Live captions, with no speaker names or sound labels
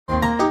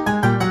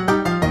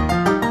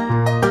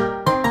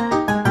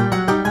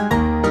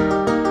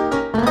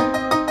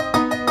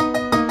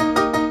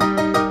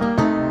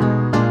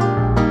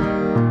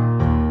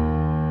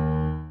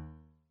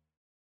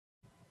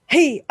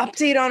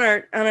update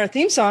on our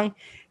theme song.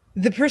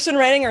 The person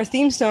writing our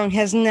theme song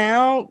has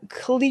now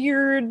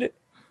cleared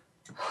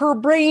her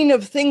brain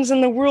of things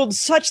in the world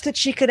such that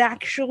she could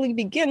actually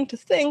begin to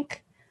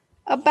think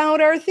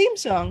about our theme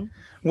song.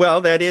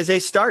 Well, that is a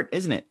start,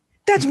 isn't it?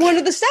 That's one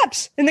of the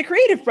steps in the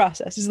creative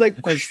process. Is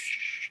like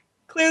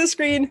clear the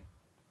screen,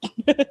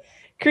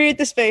 create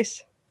the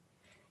space.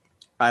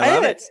 I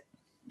love it.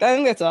 I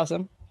think that's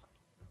awesome.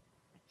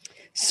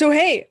 So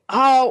hey,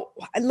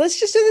 let's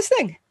just do this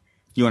thing.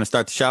 You want to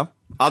start the show?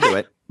 I'll do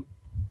it.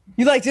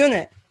 You like doing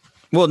it?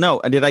 Well,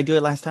 no. Did I do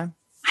it last time?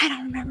 I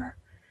don't remember.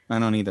 I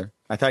don't either.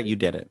 I thought you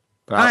did it,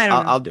 but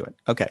I'll do it.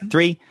 Okay.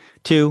 3,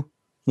 2,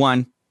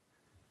 1.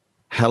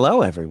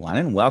 Hello, everyone,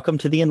 and welcome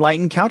to the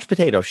Enlightened Couch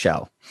Potato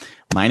Show.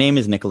 My name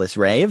is Nicholas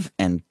Rave,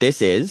 and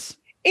this is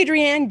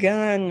Adrienne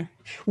Gunn.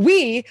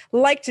 We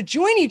like to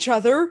join each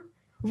other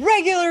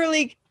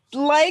regularly,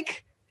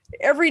 like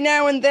every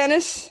now and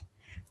then,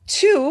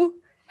 to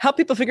help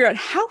people figure out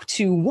how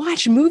to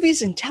watch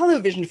movies and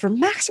television for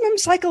maximum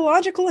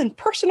psychological and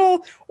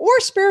personal or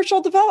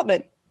spiritual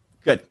development.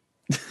 Good.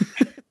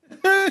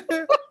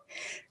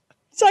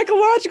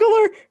 Psychological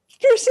or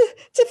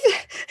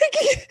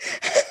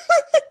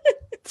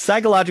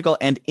psychological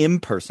and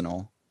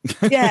impersonal.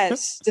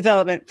 Yes,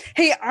 development.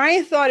 Hey,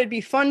 I thought it'd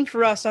be fun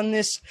for us on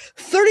this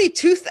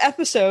 32th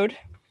episode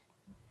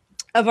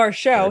of our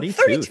show.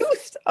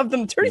 32th of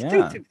them.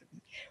 32th. Yeah.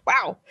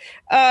 Wow.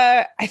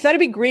 I thought it'd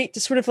be great to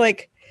sort of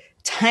like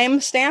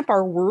timestamp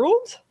our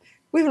world.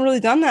 We haven't really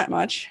done that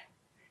much.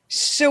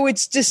 So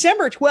it's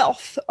December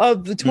 12th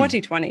of the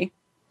 2020.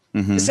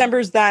 Mm-hmm.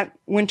 December's that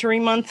wintry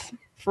month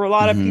for a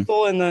lot of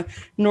people in the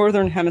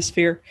northern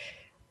hemisphere.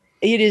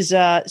 It is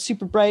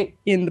super bright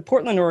in the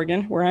Portland,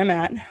 Oregon, where I'm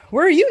at.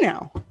 Where are you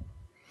now?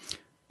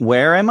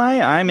 Where am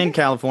I? I'm in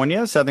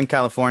California, Southern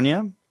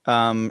California.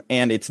 And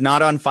it's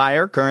not on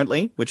fire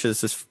currently, which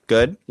is just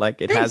good.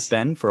 Like it has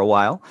been for a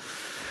while.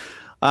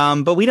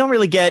 But we don't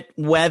really get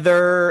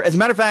weather. As a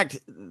matter of fact,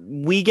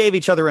 we gave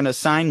each other an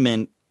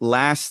assignment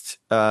last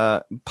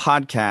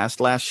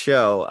last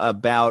show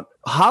about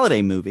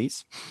holiday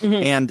movies. Mm-hmm.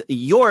 And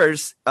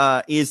yours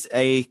is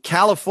a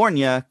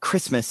California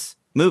Christmas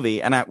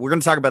movie. And we're going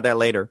to talk about that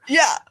later.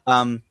 Yeah.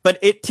 But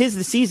it is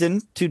the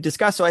season to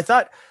discuss. So I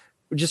thought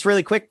just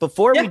really quick,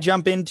 before we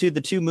jump into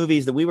the two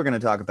movies that we were going to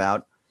talk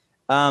about,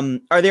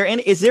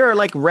 is there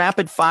like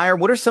rapid fire?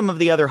 What are some of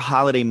the other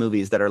holiday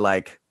movies that are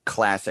like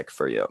classic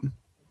for you?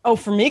 Oh,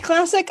 for me,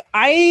 classic?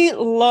 I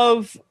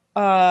love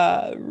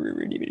the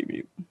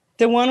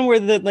one where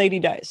the lady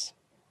dies.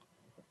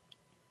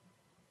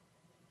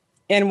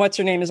 And what's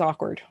her name is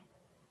awkward.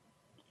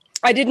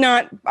 I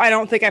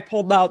don't think I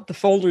pulled out the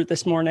folder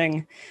this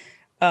morning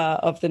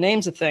of the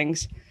names of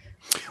things.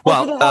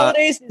 Well, for the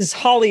holidays is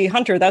Holly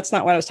Hunter. That's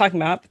not what I was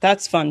talking about, but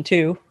that's fun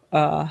too.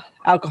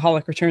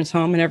 Alcoholic returns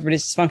home and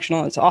everybody's dysfunctional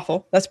and it's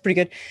awful. That's pretty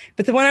good.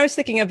 But the one I was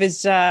thinking of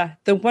is the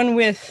one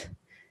with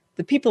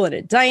the people in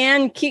it.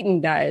 Diane Keaton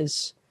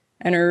dies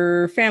and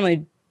her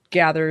family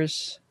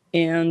gathers,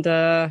 and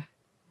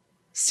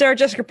Sarah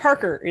Jessica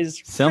Parker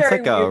is sounds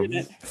like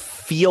a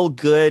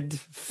feel-good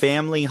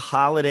family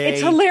holiday.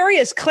 It's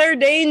hilarious. Claire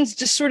Danes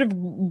just sort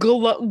of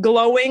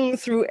glowing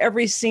through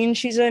every scene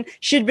she's in.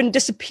 She had been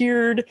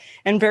disappeared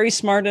and very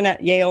smart and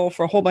at Yale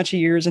for a whole bunch of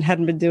years and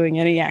hadn't been doing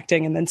any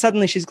acting, and then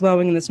suddenly she's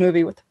glowing in this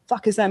movie. What the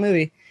fuck is that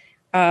movie?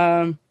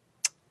 The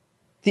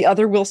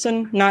other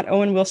Wilson, not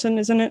Owen Wilson,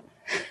 isn't it?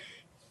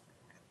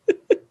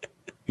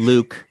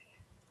 Luke.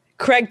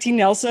 Craig T.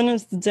 Nelson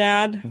is the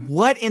dad.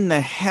 What in the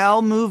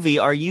hell movie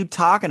are you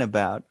talking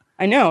about?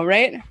 I know,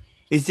 right?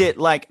 Is it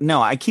like, no,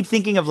 I keep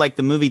thinking of like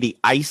the movie The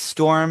Ice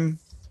Storm,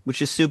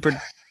 which is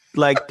super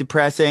like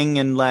depressing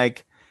and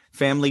like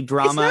family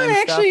drama. It's not and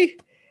actually,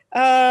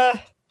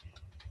 stuff.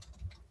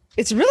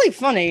 It's really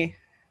funny.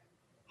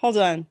 Hold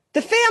on.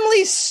 The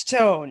Family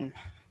Stone.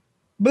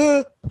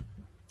 Buh.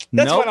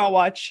 That's what I'll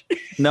watch.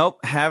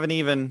 Nope. Haven't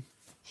even.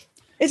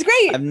 It's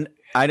great.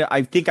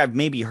 I think I've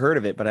maybe heard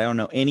of it, but I don't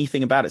know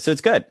anything about it. So it's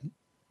good.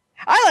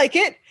 I like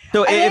it.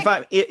 So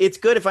it's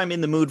good if I'm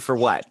in the mood for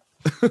what?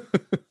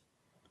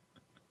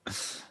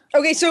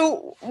 Okay,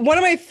 so one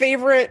of my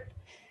favorite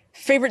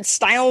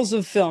styles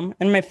of film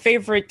and my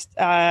favorite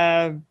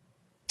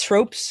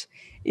tropes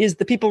is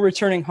the people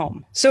returning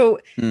home. So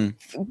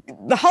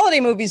the holiday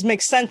movies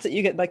make sense that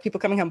you get like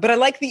people coming home, but I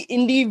like the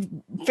indie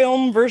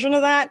film version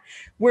of that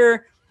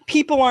where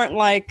people aren't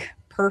like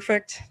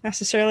perfect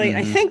necessarily. Mm-hmm.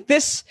 I think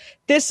this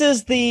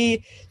is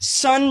the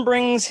son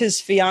brings his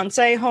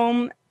fiance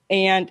home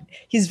and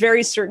he's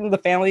very certain the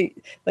family,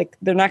 like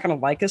they're not going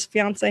to like his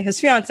fiance. His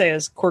fiance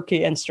is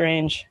quirky and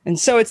strange. And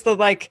so it's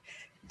the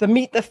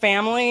meet the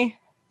family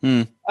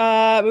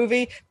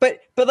movie, but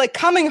like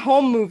coming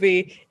home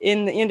movie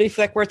in the indie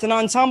flick where it's an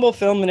ensemble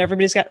film and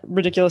everybody's got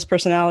ridiculous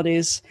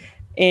personalities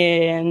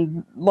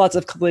and lots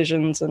of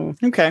collisions and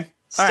okay.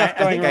 Stuff all right.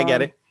 going I think wrong. I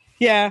get it.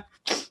 Yeah.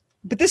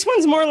 But this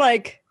one's more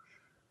like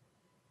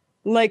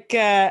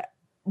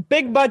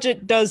big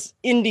budget does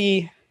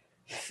indie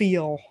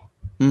feel.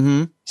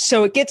 Mm-hmm.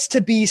 So it gets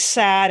to be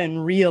sad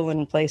and real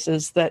in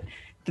places that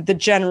that the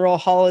general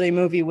holiday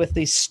movie with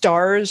these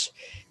stars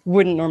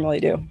wouldn't normally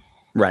do.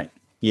 Right.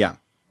 Yeah.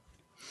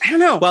 I don't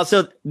know. Well,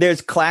 so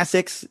there's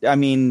classics. I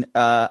mean,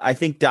 I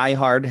think Die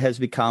Hard has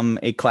become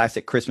a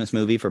classic Christmas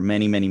movie for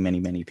many, many, many,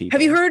 many people.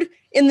 Have you heard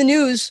in the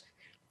news?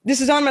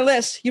 This is on my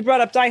list. You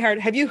brought up Die Hard.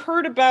 Have you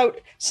heard about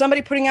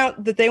somebody putting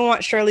out that they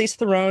want Charlize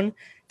Theron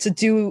to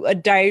do a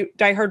Die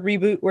Hard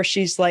reboot where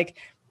she's like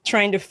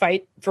trying to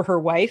fight for her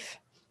wife?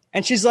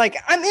 And she's like,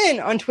 I'm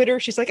in on Twitter.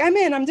 She's like, I'm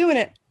in, I'm doing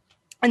it.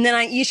 And then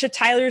Aisha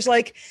Tyler's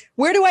like,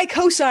 where do I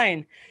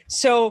co-sign?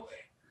 So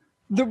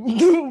the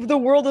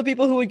world of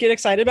people who would get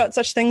excited about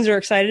such things are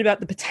excited about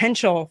the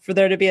potential for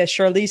there to be a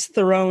Charlize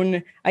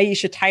Theron,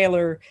 Aisha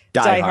Tyler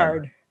Die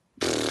Hard.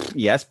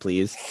 Yes,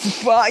 please.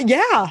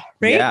 Yeah,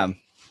 right?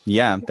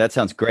 Yeah, that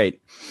sounds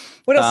great.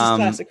 What else is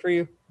classic for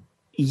you?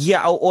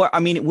 Yeah, or I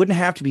mean, it wouldn't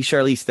have to be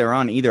Charlize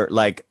Theron either.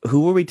 Like,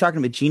 who were we talking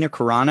about? Gina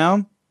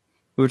Carano?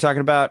 We were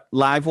talking about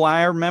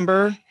Livewire,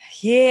 remember?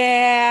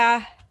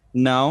 Yeah.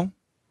 No?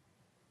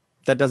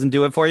 That doesn't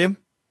do it for you?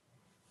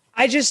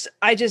 I just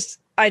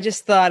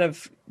thought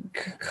of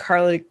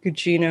Carla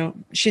Gugino.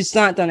 She's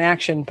not done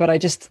action, but I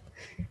just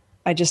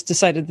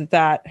decided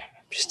that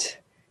just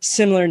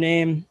similar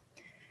name,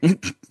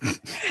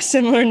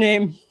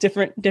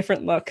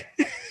 different look.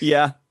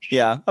 Yeah,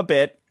 a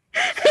bit.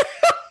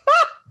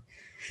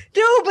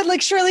 No, but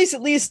like Charlize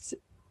at least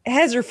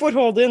has her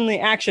foothold in the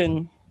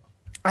action.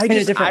 I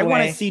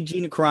want to see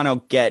Gina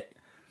Carano get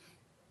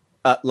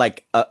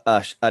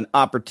an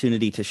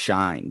opportunity to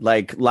shine.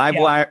 Like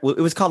Livewire,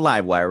 it was called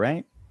Livewire,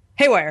 right?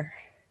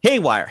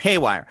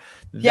 Haywire.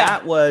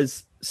 That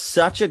was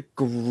such a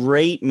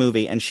great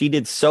movie, and she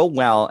did so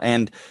well.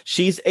 And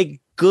she's a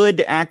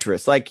good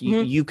actress. Like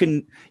you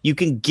can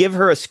give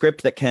her a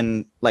script that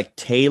can like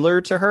tailor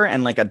to her,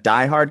 and like a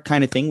Die Hard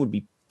kind of thing would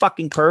be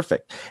fucking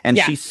perfect. And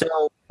she's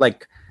so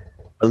like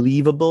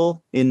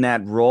believable in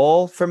that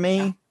role for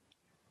me.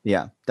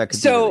 Yeah, that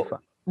could be really fun.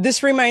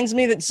 This reminds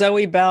me that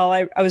Zoe Bell,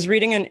 I was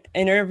reading an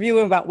interview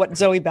about what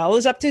Zoe Bell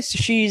is up to. So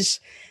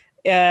she's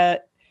a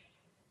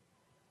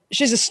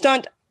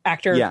stunt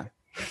actor. Yeah.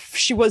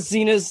 She was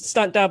Xena's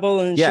stunt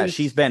double. And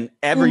she's been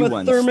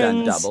everyone's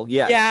stunt double.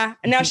 Yeah. Yeah.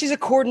 And now she's a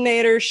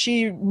coordinator.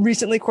 She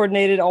recently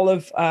coordinated all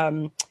of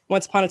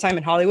Once Upon a Time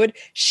in Hollywood.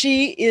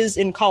 She is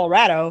in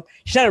Colorado.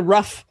 She's had a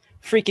rough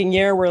freaking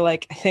year where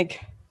like, I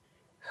think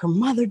her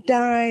mother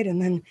died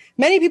and then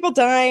many people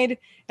died.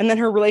 And then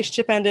her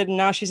relationship ended, and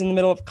now she's in the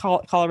middle of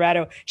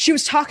Colorado. She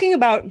was talking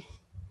about,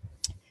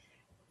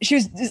 she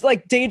was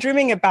like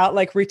daydreaming about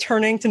like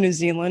returning to New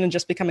Zealand and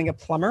just becoming a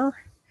plumber.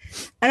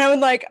 And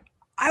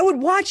I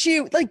would watch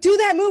you like do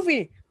that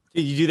movie.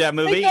 Did you do that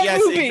movie?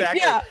 Yes, movie.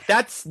 Exactly. Yeah.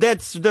 That's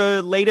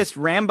the latest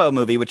Rambo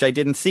movie, which I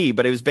didn't see,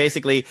 but it was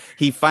basically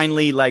he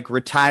finally like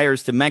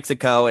retires to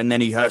Mexico, and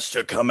then he has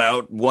to come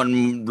out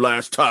one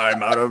last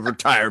time out of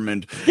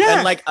retirement. Yeah.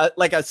 And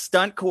like a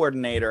stunt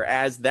coordinator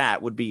as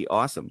that would be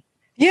awesome.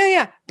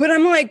 Yeah. But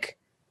I'm like,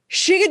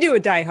 she could do a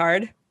Die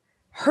Hard.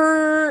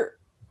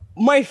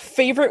 My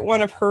favorite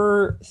one of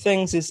her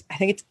things is, I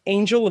think it's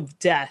Angel of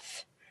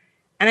Death.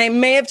 And I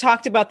may have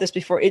talked about this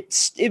before.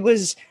 It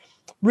was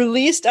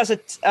released as a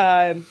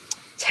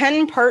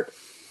 10-part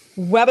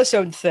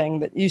webisode thing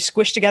that you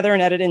squish together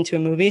and edit into a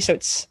movie. So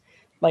it's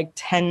like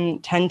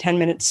 10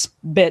 minutes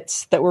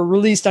bits that were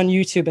released on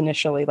YouTube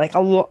initially. Like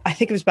I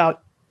think it was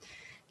about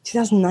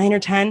 2009 or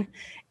 10.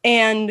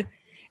 And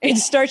it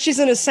starts, she's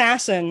an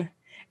assassin.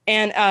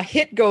 And a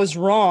hit goes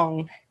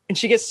wrong, and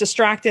she gets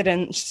distracted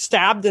and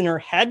stabbed in her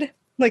head.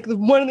 Like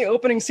one of the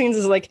opening scenes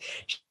is like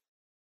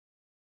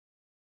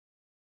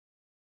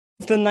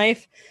the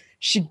knife.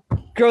 She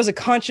grows a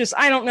conscious.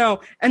 I don't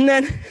know, and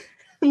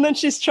then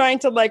she's trying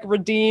to like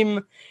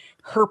redeem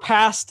her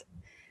past.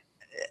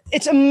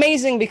 It's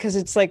amazing because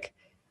it's like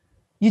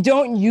you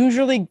don't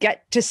usually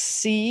get to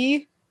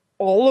see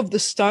all of the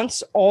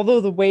stunts all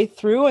the way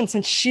through, and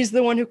since she's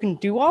the one who can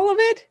do all of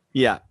it,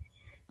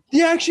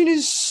 the action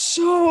is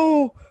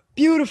so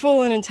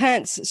beautiful and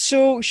intense.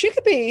 So she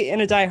could be in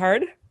a Die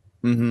Hard.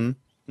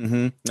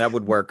 That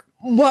would work.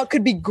 What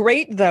could be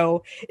great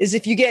though is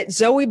if you get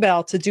Zoe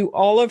Bell to do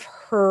all of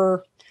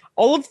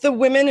the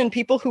women and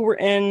people who were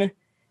in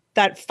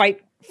that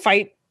fight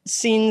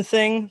scene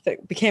thing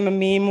that became a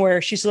meme where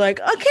she's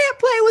like, I can't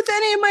play with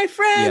any of my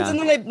friends, and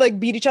then they like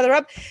beat each other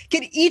up.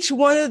 Get each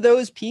one of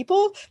those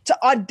people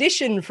to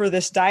audition for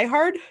this Die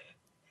Hard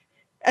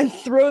and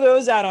throw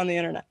those out on the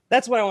internet.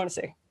 That's what I want to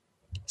see.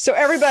 So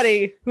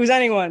everybody who's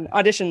anyone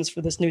auditions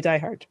for this new Die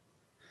Hard.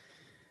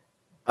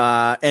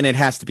 And it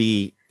has to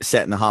be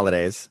set in the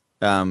holidays.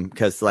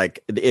 Because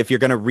like if you're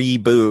gonna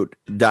reboot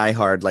Die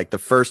Hard, like the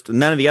first,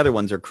 none of the other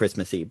ones are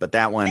Christmassy, but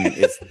that one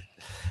is.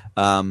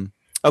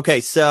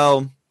 Okay,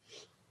 so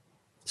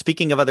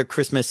speaking of other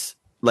Christmas,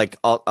 like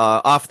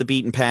off the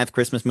beaten path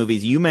Christmas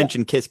movies, you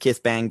mentioned Kiss Kiss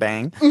Bang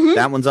Bang.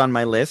 That one's on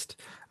my list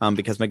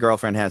because my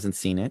girlfriend hasn't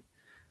seen it.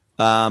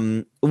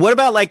 What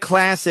about like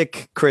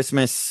classic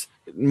Christmas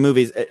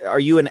movies? Are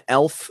you an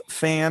Elf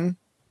fan?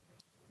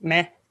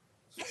 Meh.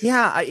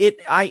 Yeah,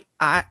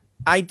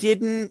 I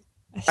didn't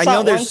I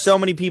know there's so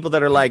many people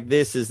that are like,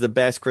 this is the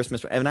best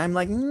Christmas. And I'm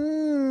like,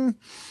 it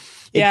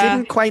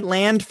didn't quite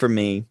land for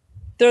me.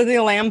 They're the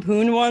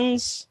Lampoon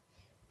ones,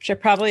 which I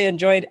probably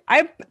enjoyed.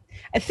 I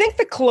think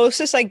the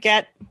closest I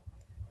get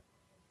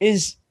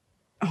is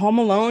Home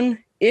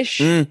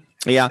Alone-ish.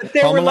 Yeah,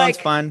 Home Alone's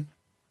fun.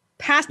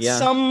 Past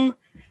some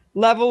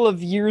level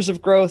of years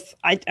of growth,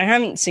 I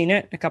haven't seen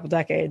it in a couple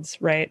decades,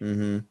 right?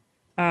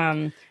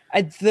 Mm-hmm.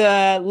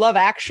 The Love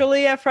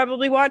Actually, I've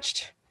probably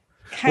watched.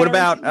 What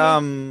about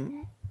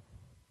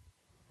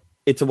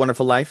It's a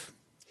Wonderful Life?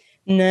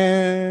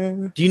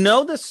 No. Do you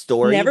know the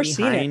story Never behind?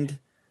 Seen it.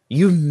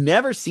 You've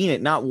never seen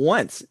it, not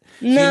once.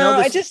 No, do you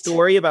know the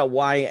story about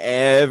why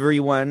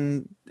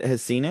everyone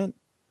has seen it?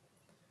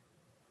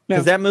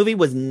 Because that movie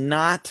was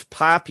not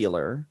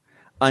popular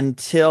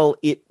until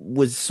it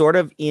was sort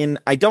of in,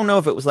 I don't know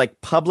if it was like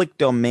public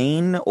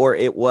domain or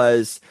it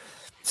was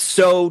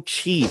so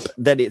cheap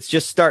that it's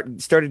just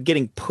started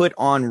getting put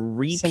on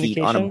repeat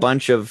on a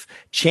bunch of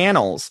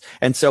channels.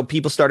 And so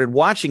people started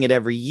watching it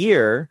every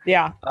year.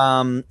 Yeah.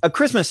 A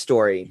Christmas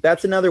Story.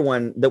 That's another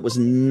one that was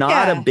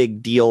not a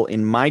big deal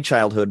in my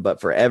childhood,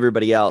 but for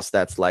everybody else,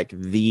 that's like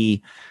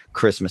the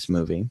Christmas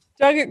movie.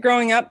 Dug it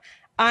growing up.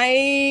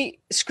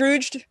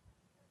 Scrooged.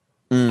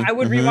 I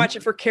would rewatch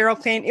it for Carol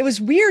Kane. It was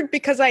weird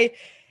because I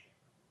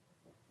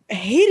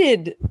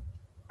hated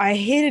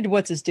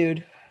what's his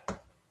dude.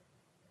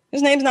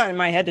 His name's not in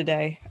my head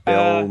today.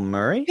 Bill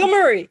Murray? Bill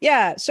Murray,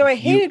 yeah. So I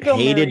hated Bill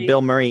Murray. You hated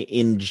Bill Murray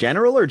in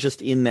general or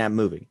just in that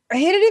movie? I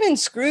hated him in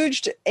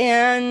Scrooged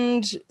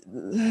and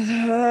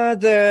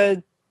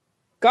the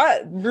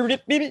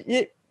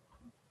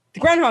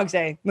Groundhog's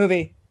Day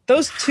movie.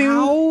 Those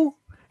two.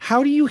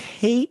 How do you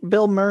hate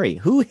Bill Murray?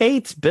 Who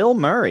hates Bill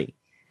Murray?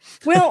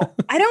 Well,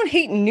 I don't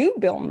hate new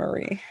Bill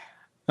Murray.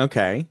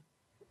 Okay.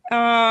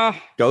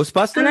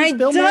 Ghostbusters? And I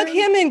Bill dug Murray?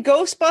 him in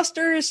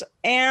Ghostbusters,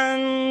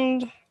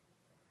 and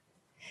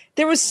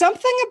there was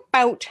something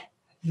about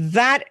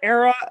that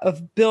era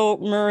of Bill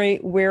Murray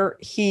where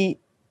he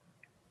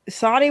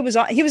thought he was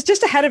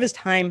just ahead of his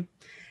time,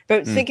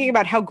 but thinking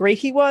about how great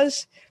he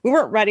was. We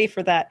weren't ready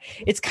for that.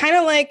 It's kind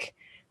of like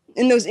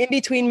in those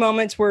in-between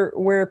moments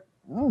where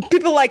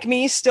people like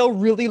me still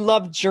really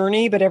love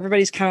Journey, but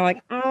everybody's kind of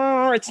like,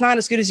 oh, it's not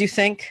as good as you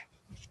think.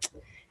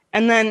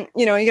 And then,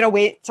 you gotta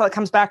wait till it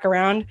comes back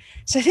around.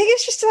 So I think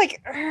it's just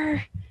like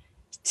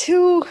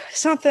too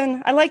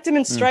something. I liked him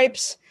in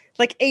Stripes,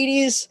 like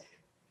 80s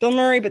Bill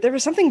Murray, but there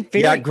was something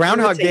very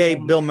Groundhog Day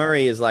irritating. Bill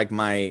Murray is like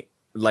my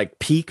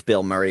peak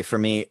Bill Murray for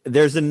me.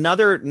 There's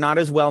another not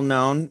as well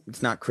known.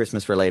 It's not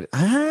Christmas related.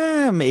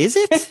 Is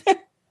it?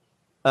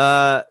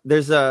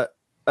 There's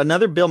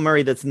another Bill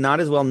Murray that's not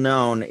as well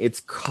known.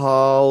 It's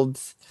called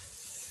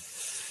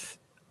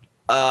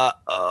I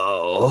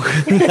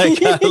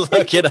gotta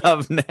look it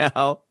up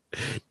now.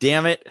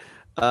 Damn it.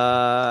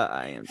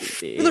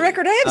 IMDb. For the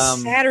record, I have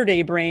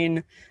Saturday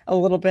brain a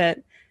little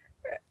bit.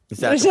 Is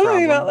that There's the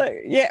something problem?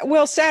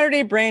 about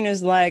Saturday brain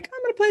is like,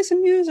 I'm gonna play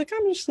some music,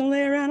 I'm just gonna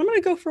lay around, I'm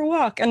gonna go for a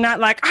walk, and not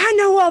like I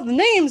know all the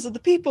names of the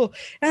people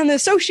and the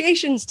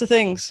associations to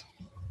things.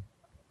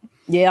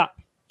 Yeah.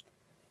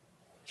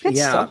 Got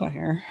stuff on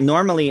here.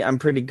 Normally I'm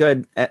pretty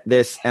good at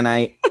this, and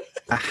I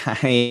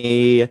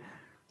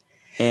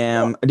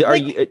am.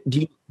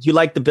 Do you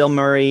like the Bill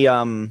Murray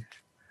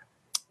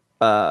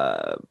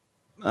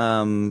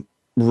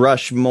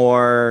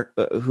Rushmore?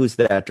 Who's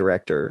that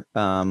director?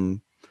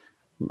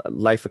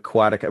 Life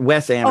Aquatic.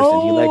 Wes Anderson.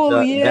 Do you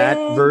like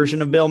that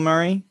version of Bill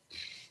Murray?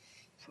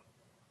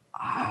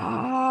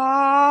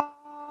 I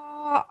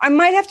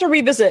might have to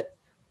revisit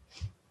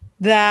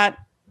that.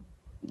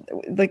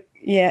 Like,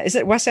 yeah, is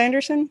it Wes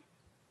Anderson?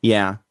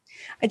 Yeah.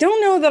 I don't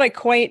know that I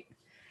quite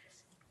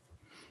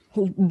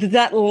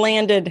that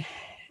landed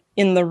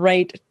in the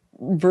right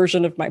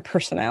version of my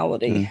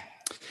personality.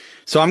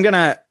 So I'm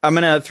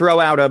gonna throw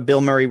out a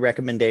Bill Murray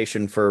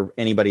recommendation for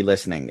anybody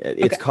listening.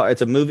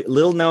 It's a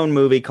little known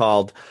movie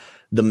called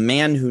The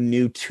Man Who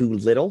Knew Too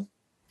Little,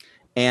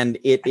 and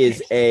it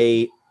is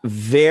a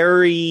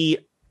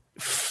very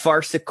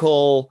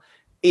farcical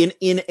in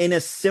a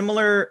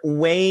similar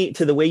way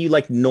to the way you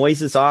like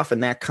Noises Off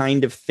and that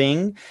kind of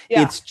thing.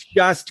 Yeah. It's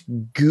just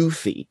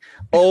goofy,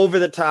 over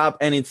the top,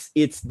 and it's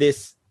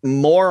this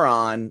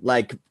moron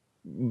like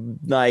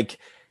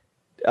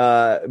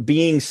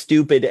being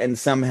stupid and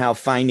somehow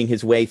finding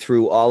his way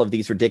through all of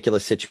these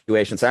ridiculous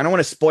situations. I don't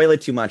want to spoil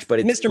it too much, but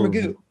it's Mr.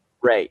 Magoo.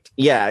 Right.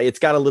 Yeah, it's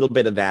got a little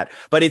bit of that,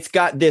 but it's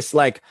got this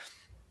like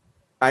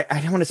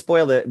I don't want to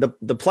spoil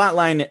the plot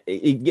line.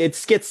 It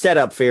gets set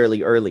up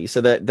fairly early.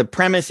 So the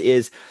premise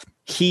is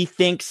he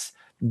thinks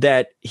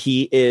that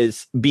he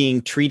is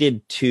being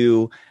treated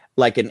to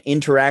like an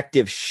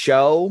interactive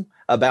show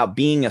about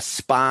being a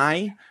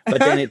spy, but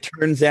then it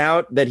turns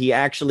out that he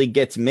actually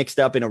gets mixed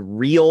up in a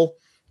real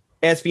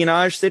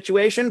espionage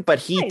situation, but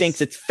he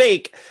thinks it's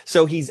fake.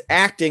 So he's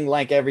acting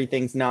like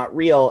everything's not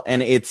real,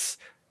 and it's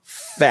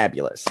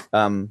fabulous.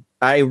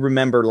 I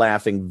remember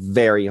laughing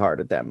very hard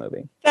at that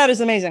movie. That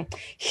is amazing.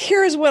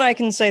 Here's what I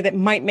can say that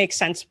might make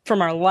sense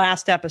from our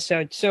last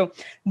episode. So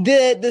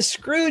the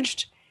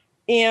Scrooged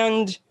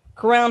and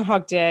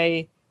Groundhog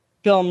Day,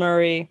 Bill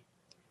Murray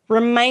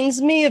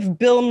reminds me of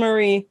Bill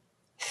Murray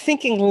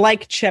thinking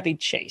like Chevy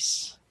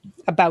Chase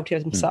about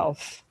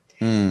himself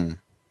in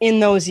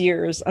those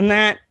years. And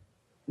that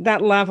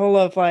level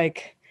of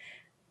like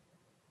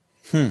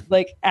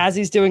as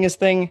he's doing his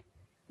thing.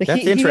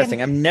 That's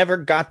interesting. I've never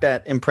got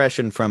that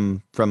impression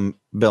from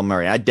Bill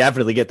Murray. I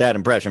definitely get that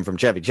impression from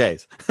Chevy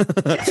Chase.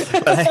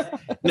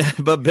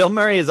 but Bill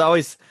Murray has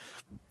always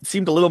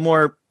seemed a little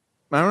more,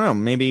 I don't know,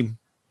 maybe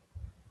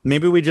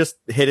we just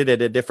hit it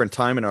at a different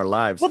time in our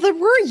lives. Well, there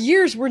were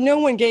years where no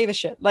one gave a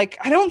shit. Like,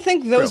 I don't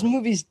think those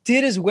movies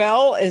did as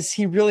well as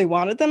he really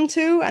wanted them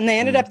to. And they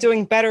ended up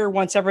doing better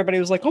once everybody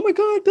was like, oh my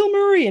God, Bill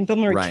Murray. And Bill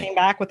Murray came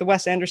back with the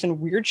Wes Anderson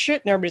weird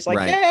shit. And everybody's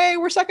like, hey,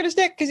 we're sucking his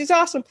dick because he's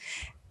awesome.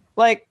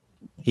 Like,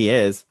 he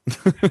is.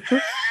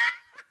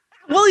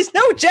 Well, he's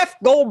no Jeff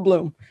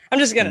Goldblum. I'm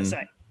just going to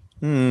say.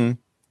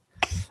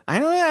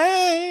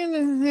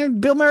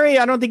 Bill Murray,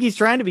 I don't think he's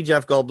trying to be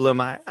Jeff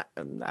Goldblum.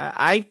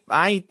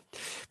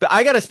 But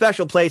I got a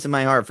special place in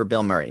my heart for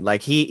Bill Murray.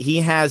 Like he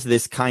has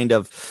this kind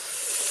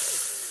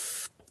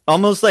of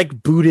almost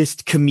like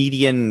Buddhist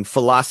comedian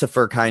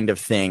philosopher kind of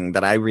thing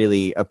that I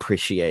really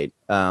appreciate.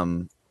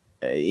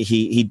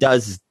 He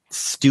does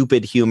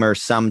stupid humor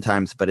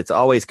sometimes, but it's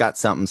always got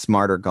something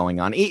smarter going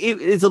on.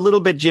 It's a little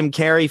bit Jim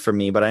Carrey for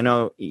me, but I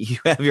know you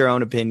have your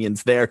own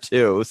opinions there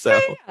too. So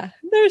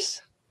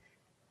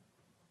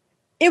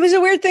it was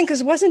a weird thing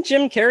because wasn't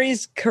Jim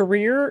Carrey's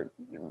career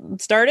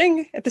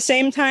starting at the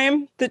same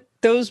time that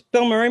those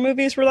Bill Murray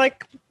movies were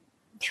like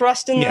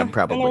thrust in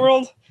the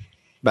world?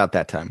 About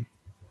that time.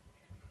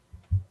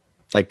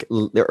 Like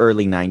the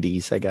early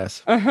 90s, I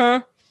guess.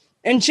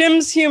 And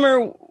Jim's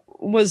humor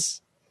was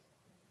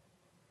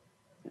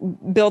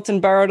built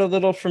and borrowed a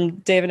little from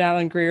David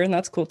Alan Grier, and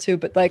that's cool too.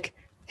 But like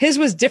his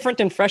was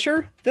different and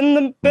fresher than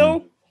the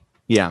Bill.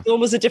 Yeah. Bill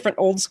was a different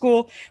old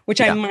school,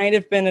 which I might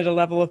have been at a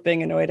level of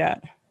being annoyed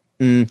at.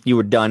 You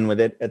were done with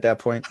it at that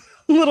point?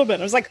 A little bit.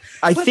 I was like,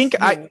 I think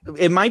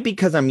it might be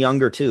because I'm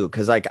younger too,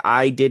 because like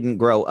I didn't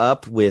grow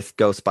up with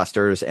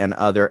Ghostbusters and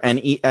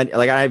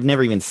like I've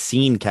never even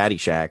seen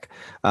Caddyshack,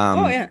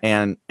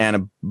 and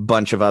a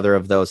bunch of other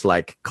of those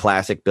like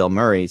classic Bill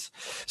Murrays.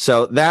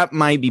 So that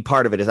might be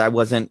part of it. Is I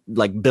wasn't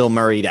like Bill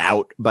Murray'd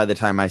out by the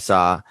time I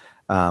saw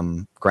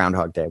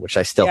Groundhog Day, which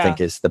I still think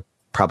is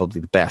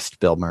probably the best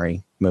Bill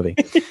Murray movie.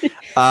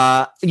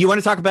 You want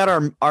to talk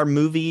about our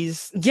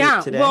movies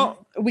today? Well,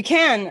 we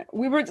can.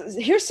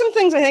 Here's some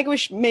things I think we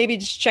should maybe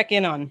just check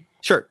in on.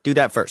 Sure, do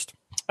that first.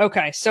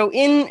 Okay, so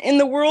in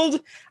the world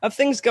of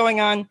things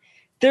going on,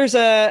 there's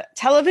a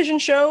television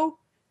show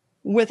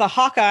with a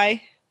Hawkeye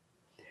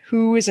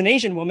who is an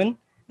Asian woman,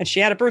 and she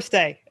had a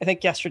birthday, I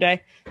think,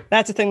 yesterday.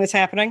 That's a thing that's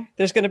happening.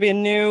 There's going to be a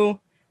new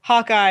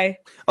Hawkeye.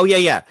 Oh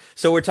yeah.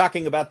 So we're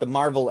talking about the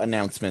Marvel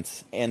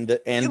announcements and the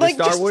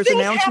Star Wars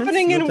announcements.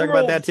 Happening we'll talk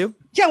about that too.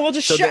 Yeah, we'll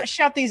just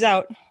shout these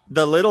out.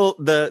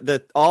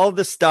 All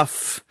the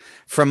stuff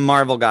from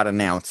Marvel got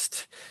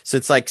announced. So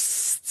it's like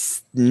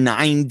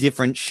 9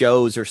 different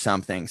shows or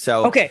something.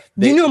 So okay,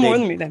 you know more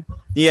than me then.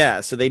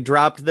 Yeah, so they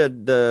dropped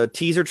the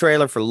teaser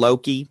trailer for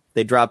Loki.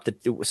 They dropped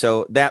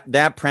so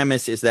that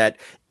premise is that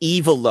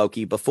evil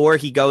Loki, before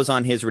he goes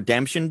on his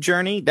redemption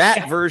journey,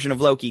 that version of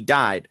Loki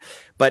died.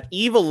 But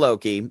evil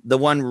Loki, the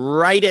one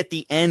right at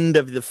the end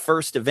of the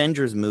first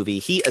Avengers movie,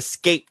 he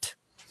escaped.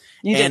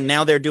 And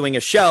now they're doing a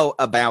show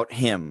about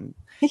him.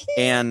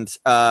 And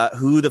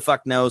who the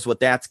fuck knows what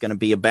that's going to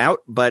be about,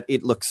 but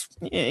it looks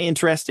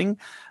interesting.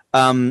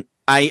 I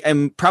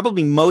am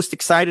probably most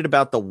excited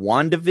about the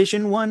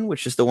WandaVision one,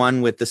 which is the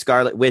one with the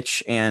Scarlet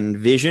Witch and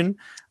Vision,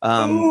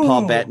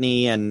 Paul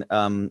Bettany and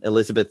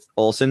Elizabeth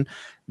Olsen.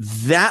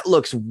 That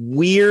looks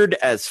weird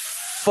as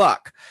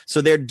fuck.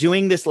 So they're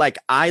doing this like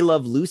I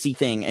Love Lucy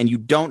thing, and you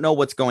don't know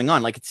what's going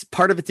on. Like it's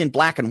part of it's in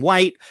black and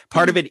white,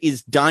 part of it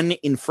is done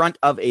in front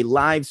of a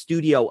live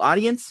studio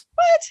audience.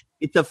 What?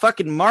 It's a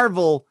fucking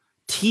Marvel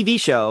TV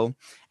show,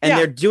 and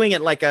they're doing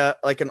it like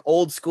an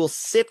old school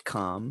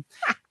sitcom.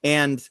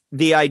 And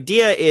the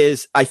idea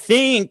is, I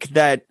think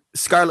that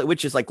Scarlet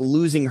Witch is like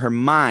losing her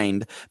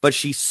mind, but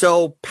she's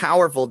so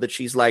powerful that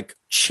she's like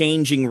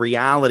changing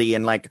reality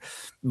and like,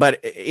 but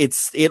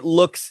it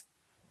looks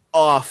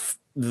off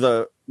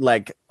the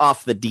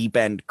deep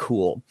end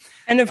cool.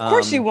 And of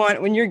course you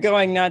want, when you're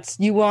going nuts,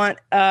 you want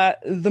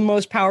the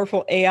most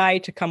powerful AI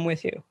to come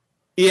with you.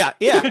 Yeah.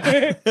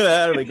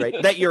 That'll be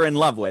great. That you're in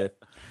love with.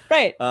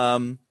 Right.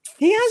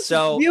 He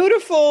has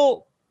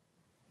beautiful,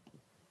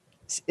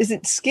 is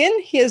it skin?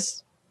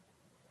 He's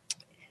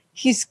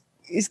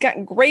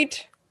got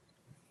great,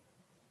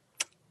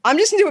 I'm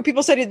just gonna do what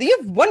people say. You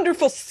have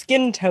wonderful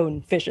skin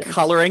tone vision.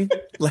 Coloring,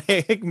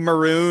 like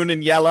maroon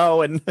and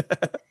yellow and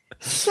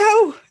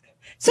so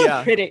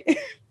pretty.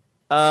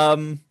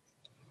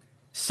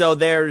 So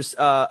there's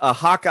a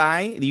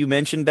Hawkeye. You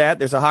mentioned that.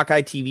 There's a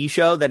Hawkeye TV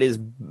show that is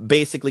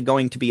basically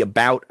going to be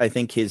about, I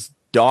think, his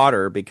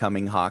daughter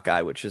becoming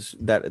Hawkeye,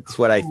 that's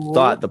what I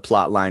thought the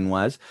plot line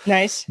was.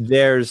 Nice.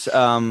 There's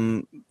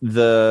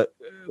the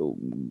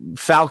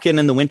Falcon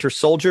and the Winter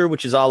Soldier,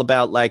 which is all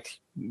about like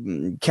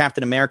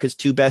Captain America's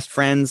two best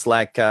friends.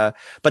 Like,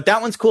 but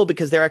that one's cool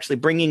because they're actually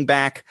bringing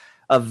back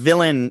a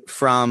villain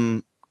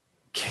from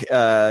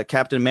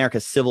Captain America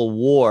Civil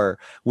War,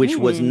 which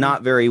was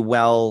not very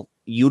well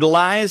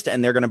utilized,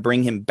 and they're going to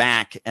bring him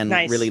back and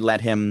really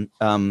let him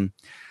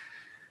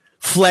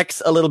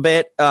flex a little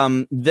bit.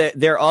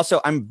 They're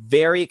also, I'm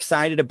very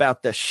excited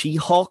about the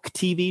She-Hulk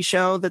TV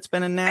show that's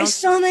been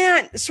announced. I saw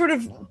that sort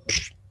of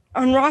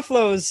on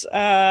Rothlo's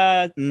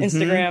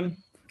Instagram.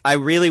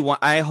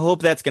 I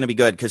hope that's going to be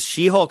good because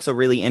She-Hulk's a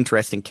really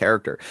interesting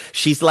character.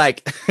 She's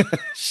like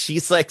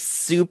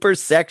super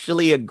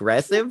sexually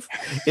aggressive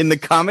in the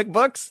comic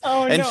books.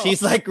 And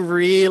she's like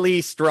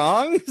really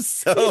strong.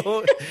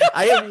 So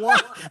I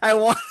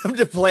want them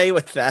to play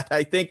with that.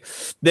 I think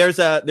there's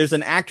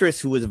an actress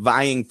who was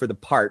vying for the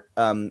part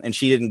and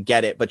she didn't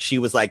get it, but she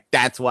was like,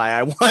 that's why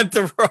I want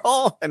the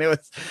role. And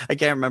I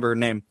can't remember her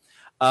name.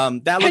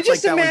 That looks like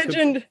that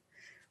imagined.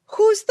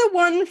 Who's the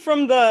one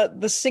from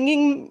the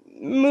singing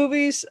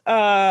movies? Is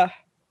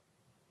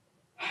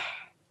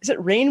it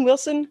Rainn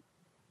Wilson?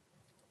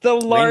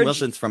 Rainn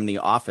Wilson's from The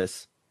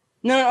Office.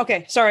 No,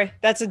 okay, sorry,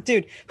 that's a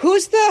dude.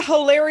 Who's the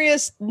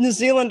hilarious New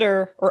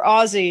Zealander or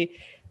Aussie?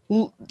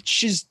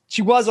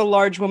 She was a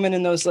large woman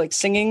in those like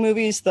singing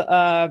movies,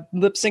 the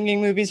lip singing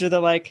movies, or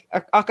the like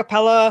a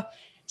cappella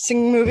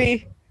singing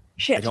movie.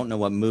 Shit, I don't know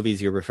what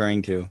movies you're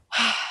referring to.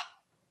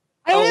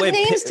 I don't have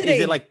names today.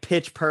 Is it like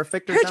Pitch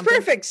Perfect or something? Pitch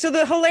Perfect. So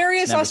the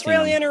hilarious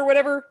Australian or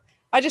whatever.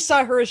 I just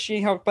saw her as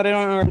She-Hulk, but I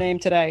don't know her name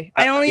today.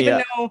 I don't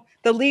even know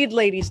the lead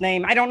lady's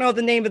name. I don't know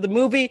the name of the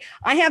movie.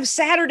 I have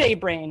Saturday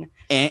brain.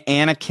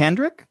 Anna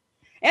Kendrick?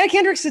 Anna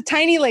Kendrick's a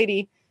tiny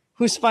lady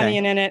who's funny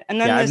and in it. And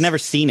then I've never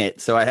seen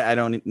it, so I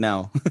don't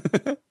know.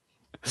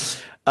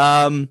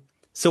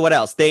 So what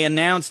else? They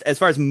announced, as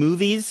far as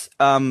movies,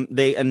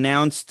 they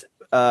announced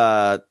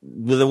the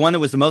one that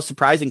was the most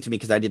surprising to me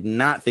because I did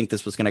not think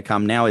this was going to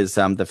come now is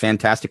the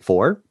Fantastic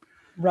Four.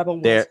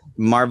 Rebel Wilson.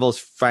 Marvel's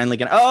finally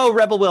going to... Oh,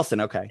 Rebel Wilson.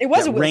 Okay. It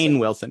was a Rainn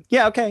Wilson.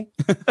 Yeah, okay.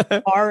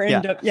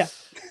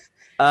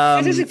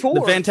 Fantastic Four.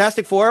 The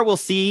Fantastic Four, we'll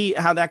see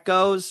how that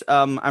goes.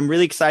 I'm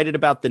really excited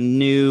about the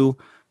new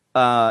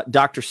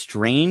Doctor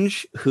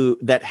Strange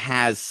that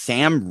has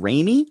Sam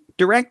Raimi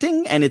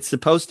directing, and it's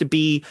supposed to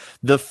be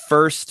the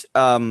first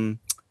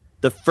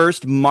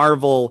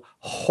Marvel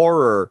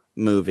horror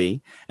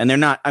movie. And they're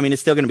not, I mean,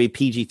 it's still going to be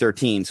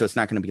PG-13, so it's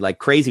not going to be like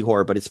crazy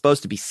horror, but it's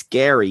supposed to be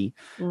scary.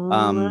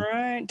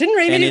 Right. Didn't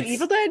Raimi do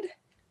Evil Dead?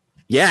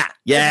 Yeah.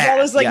 As well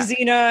as like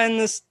Xena and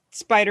the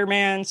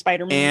Spider-Man.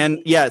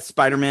 And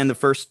Spider-Man, the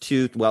first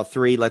two, well,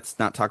 three. Let's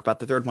not talk about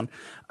the third one.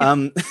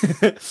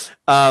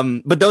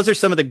 But those are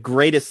some of the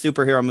greatest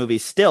superhero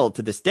movies still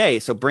to this day.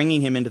 So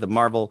bringing him into the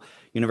Marvel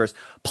universe.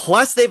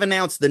 Plus, they've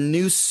announced the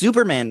new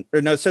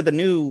the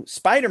new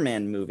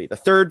Spider-Man movie, the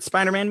third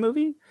Spider-Man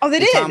movie. Oh, they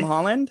did? Tom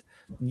Holland.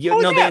 They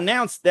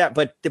announced that,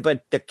 but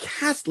the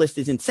cast list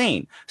is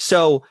insane.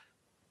 So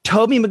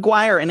Tobey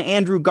Maguire and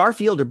Andrew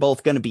Garfield are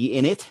both going to be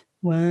in it.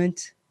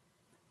 What?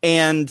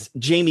 And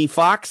Jamie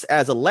Foxx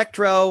as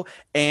Electro,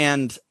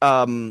 and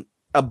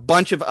a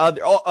bunch of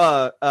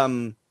other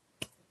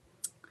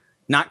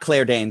not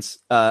Claire Danes,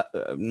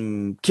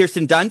 Kirsten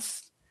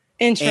Dunst.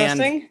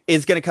 Interesting.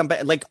 Is going to come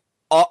back.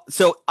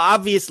 So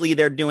obviously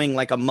they're doing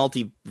like a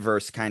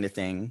multiverse kind of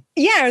thing.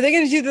 Yeah, are they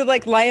going to do the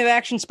like live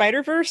action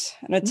Spider-Verse?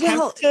 An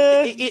attempt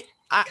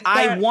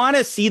I want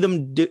to see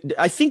them do.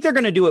 I think they're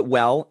going to do it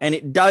well, and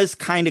it does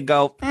kind of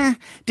go.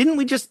 Didn't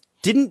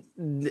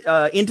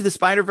Into the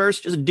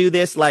Spider-Verse just do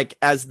this like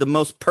as the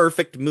most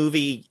perfect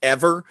movie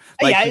ever?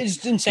 Like, yeah,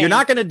 it's insane. You're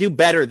not going to do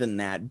better than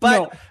that.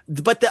 But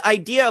the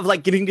idea of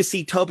like getting to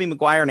see Tobey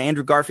Maguire and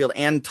Andrew Garfield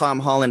and Tom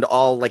Holland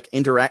all like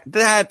interact,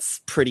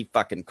 that's pretty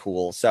fucking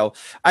cool. So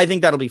I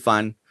think that'll be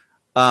fun.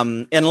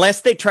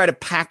 Unless they try to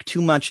pack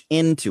too much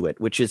into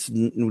it, which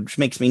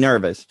makes me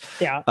nervous.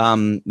 Yeah.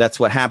 That's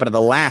what happened to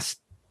the last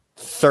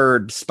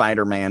third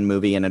Spider-Man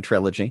movie in a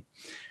trilogy.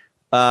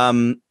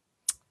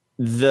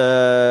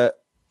 The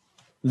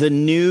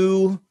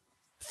new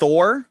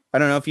Thor. I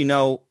don't know if you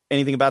know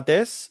anything about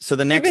this. So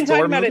the next Thor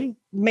movie, about it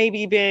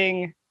maybe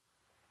being.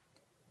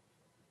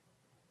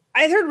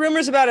 I heard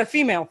rumors about a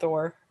female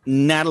Thor.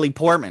 Natalie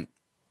Portman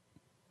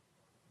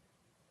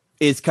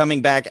is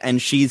coming back,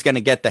 and she's going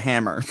to get the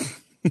hammer.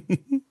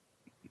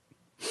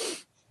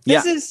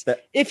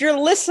 If you're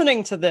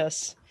listening to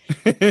this,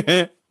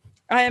 I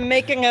am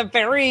making a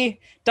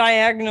very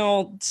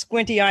diagonal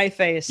squinty eye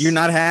face. You're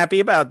not happy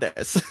about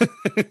this.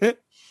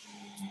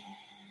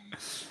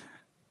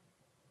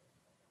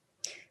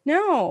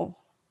 No.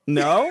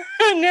 No?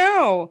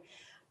 No.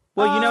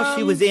 Well,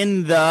 she was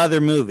in the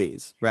other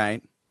movies,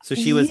 right? So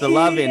she was the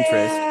love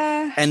interest.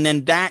 And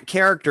then that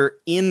character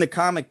in the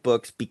comic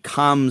books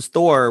becomes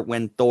Thor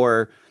when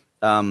Thor,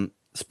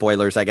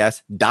 spoilers, I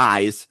guess,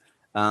 dies.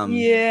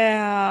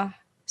 Yeah.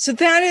 So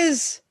that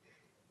is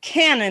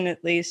canon,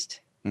 at least.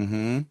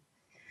 Mm-hmm.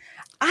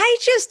 I'm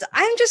just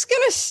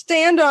gonna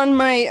stand on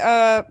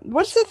my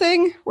what's the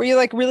thing where you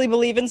like really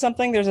believe in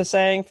something? There's a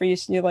saying for you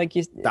die like,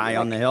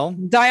 on the hill.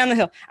 Die on the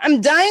hill.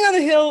 I'm dying on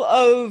the hill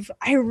of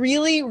I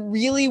really,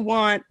 really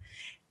want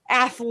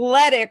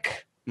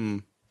athletic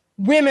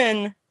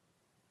women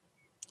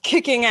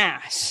kicking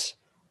ass.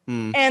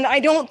 And I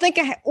don't think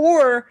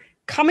or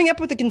coming up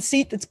with a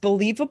conceit that's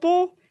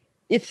believable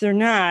if they're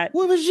not.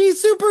 Well, but she's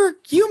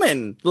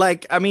superhuman.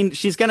 Like, I mean,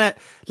 she's gonna,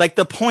 like,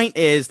 the point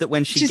is that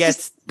when she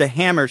gets the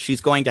hammer, she's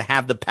going to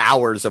have the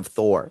powers of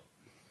Thor.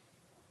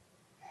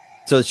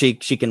 So she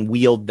can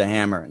wield the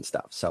hammer and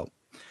stuff. So,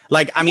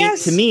 like, I mean,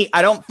 to me,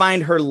 I don't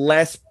find her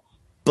less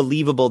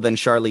believable than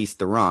Charlize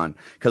Theron.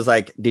 Because,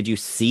 like, did you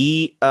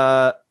see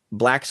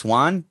Black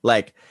Swan?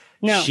 Like,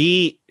 no.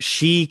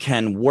 She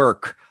can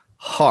work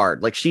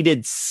hard. Like, she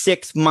did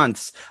 6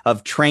 months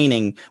of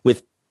training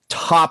with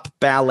top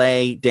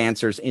ballet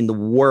dancers in the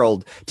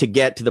world to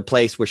get to the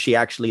place where she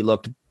actually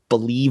looked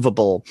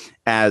believable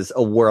as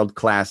a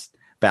world-class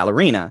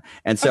ballerina.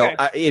 And so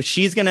if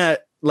she's gonna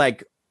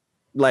like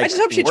I just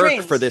hope she work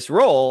trains for this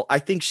role, I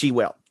think she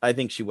will.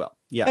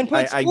 Yeah. And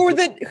I want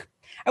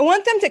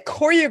them to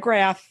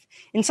choreograph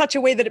in such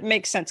a way that it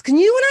makes sense. Because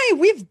you and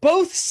we've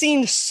both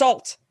seen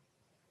Salt,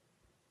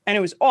 and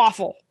it was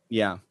awful.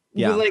 Yeah.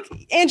 Like,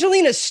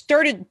 Angelina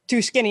started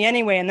too skinny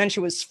anyway, and then she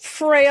was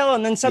frail,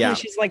 and then suddenly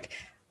she's like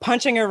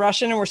punching a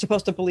Russian, and we're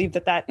supposed to believe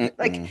that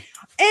like, and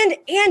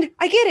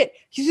I get it.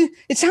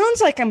 It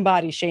sounds like I'm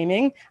body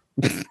shaming,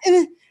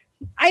 and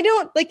I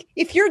don't like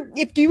if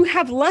you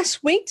have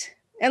less weight,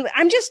 and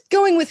I'm just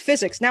going with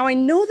physics. Now I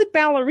know that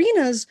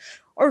ballerinas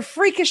are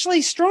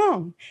freakishly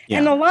strong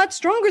and a lot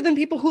stronger than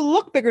people who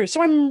look bigger.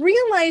 So I'm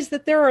realized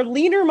that there are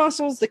leaner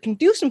muscles that can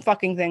do some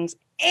fucking things,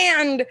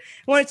 and I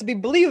want it to be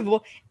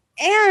believable.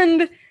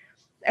 And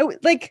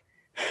like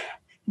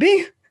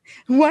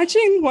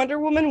watching Wonder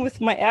Woman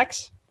with my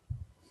ex,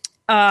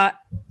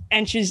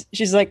 and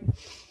she's like,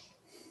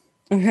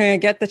 okay, I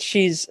get that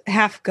she's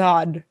half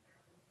god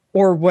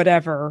or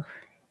whatever,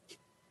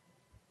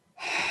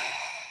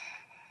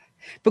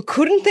 but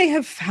couldn't they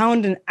have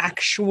found an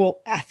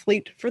actual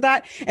athlete for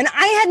that? And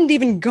I hadn't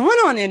even gone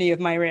on any of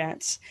my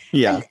rants.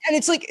 Yeah, and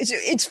it's like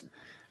it's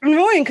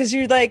annoying because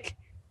you're like,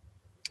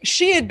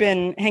 she had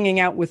been hanging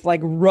out with like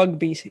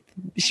rugby.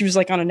 She was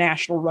like on a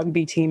national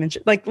rugby team, and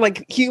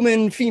like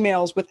human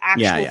females with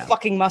actual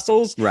fucking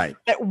muscles, right,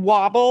 that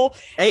wobble.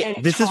 Hey,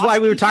 this is why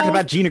we were talking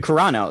about Gina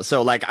Carano.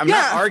 So like, I'm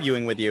not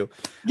arguing with you.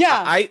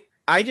 Yeah,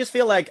 I just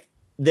feel like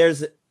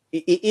there's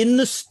in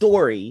the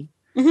story,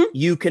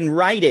 you can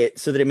write it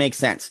so that it makes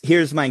sense.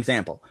 Here's my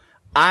example.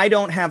 I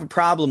don't have a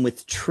problem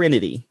with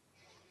Trinity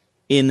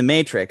in the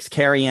Matrix,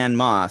 Carrie-Anne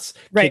Moss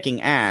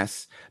kicking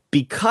ass,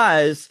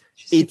 because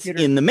it's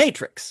in the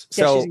Matrix.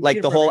 So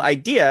like the whole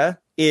idea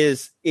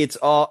is it's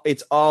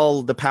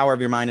all the power of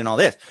your mind and all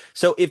this.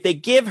 So if they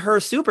give her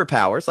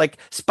superpowers, like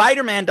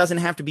Spider-Man doesn't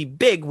have to be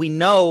big. We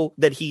know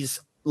that he's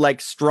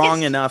like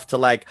strong enough to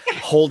like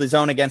hold his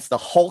own against the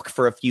Hulk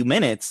for a few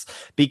minutes,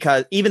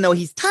 because even though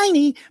he's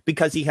tiny,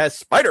 because he has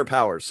spider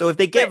powers. So if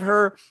they give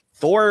her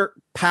Thor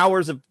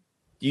powers of,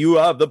 you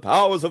have the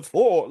powers of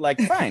Thor,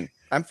 like fine.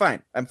 I'm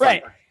fine.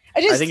 Right.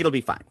 I think it'll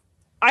be fine.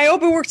 I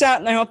hope it works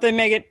out, and I hope they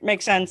make it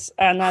make sense.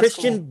 And that's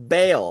Christian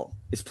Bale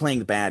is playing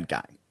the bad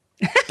guy.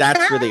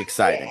 That's really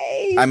exciting.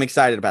 I'm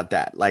excited about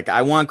that. Like,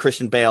 I want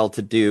Christian Bale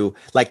to do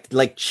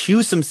like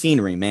chew some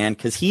scenery, man,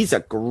 because he's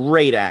a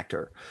great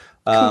actor.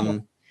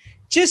 Cool.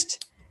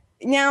 Just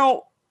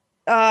now,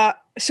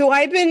 so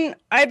I've been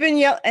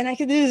yelling, and I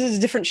think this is a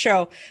different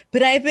show,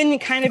 but I've been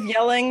kind of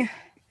yelling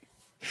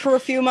for a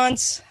few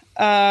months,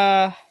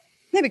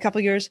 maybe a couple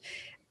years.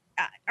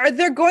 Are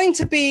there going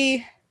to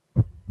be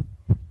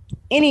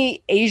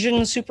any Asian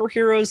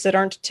superheroes that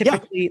aren't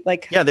typically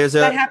there's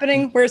that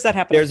happening? Where's that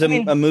happening? There's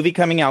a movie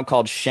coming out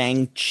called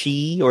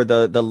Shang-Chi, or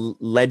the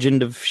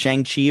Legend of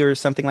Shang-Chi or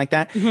something like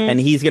that. And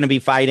he's going to be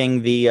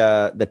fighting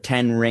the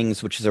 10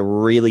 Rings, which is a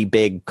really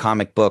big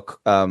comic book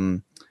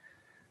villain.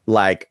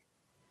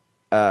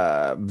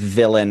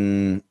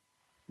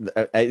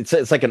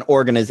 It's like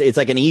it's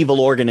like an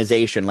evil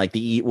organization, like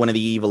one of the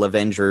evil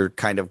Avenger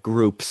kind of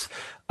groups.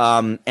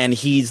 And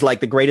he's like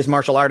the greatest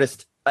martial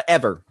artist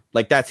ever.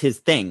 Like, that's his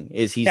thing,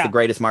 is he's the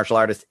greatest martial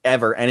artist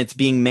ever. And it's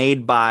being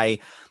made by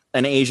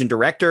an Asian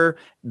director.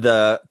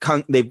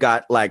 They've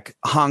got like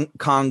Hong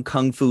Kong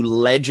Kung Fu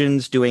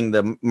legends doing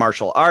the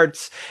martial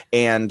arts.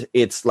 And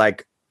it's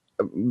like,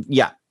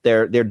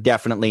 they're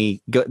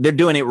definitely good. They're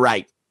doing it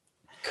right.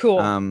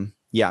 Cool.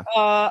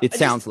 It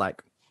sounds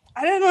like.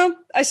 I don't know.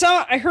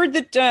 I heard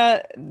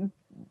that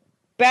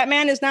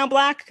Batman is now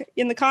black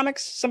in the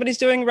comics.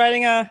 Somebody's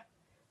writing a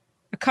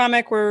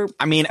comic where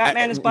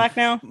Batman is black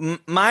now.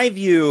 My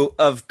view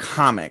of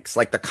comics,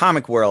 like the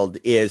comic world,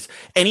 is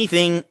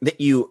anything that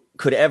you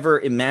could ever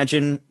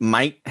imagine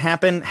might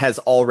happen has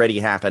already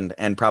happened,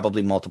 and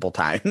probably multiple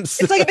times.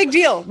 It's like a big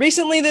deal.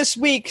 Recently this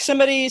week,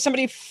 somebody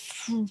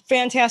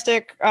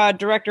fantastic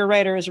director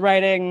writer is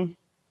writing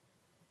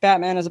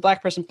Batman as a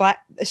black person.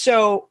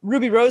 So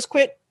Ruby Rose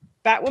quit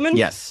Batwoman.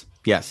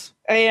 Yes.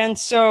 And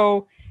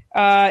so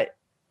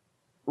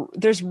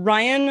there's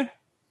Ryan.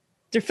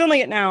 They're filming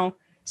it now.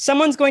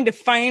 Someone's going to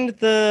find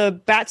the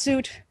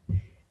Batsuit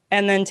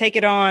and then take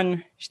it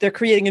on. They're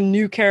creating a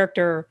new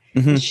character.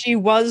 She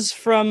was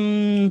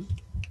from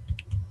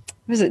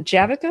Was it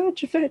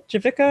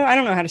Javica? I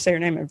don't know how to say her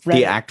name. I've read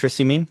The it. actress,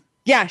 you mean?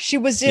 Yeah, she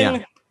was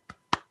in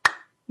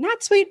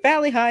not Sweet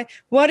Valley High.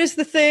 What is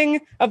the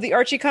thing of the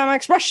Archie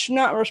comics?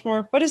 Not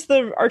Rushmore. What is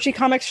the Archie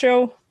comics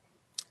show?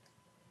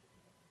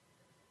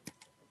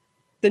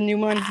 The new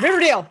one,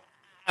 Riverdale.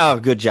 Oh,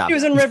 good job. She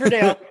was in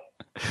Riverdale.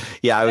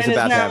 Yeah, I was And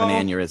about to is have an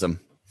now aneurysm.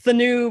 The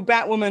new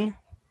Batwoman.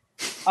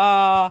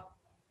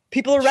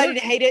 People are ready to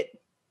hate it.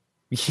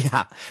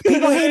 Yeah,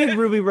 people hated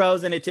Ruby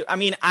Rose in it too. I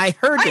mean, I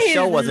heard the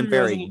show wasn't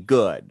very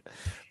good,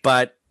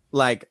 but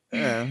like, you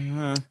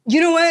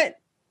know what?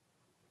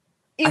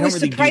 It was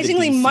really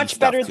surprisingly much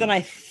better than I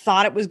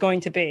thought it was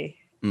going to be.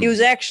 It was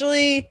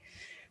actually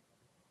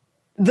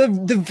the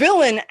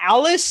villain,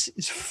 Alice,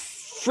 is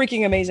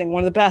freaking amazing.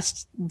 One of the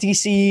best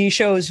DC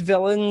shows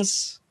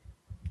villains,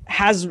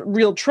 has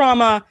real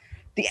trauma.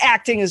 The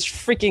acting is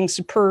freaking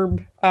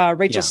superb.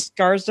 Rachel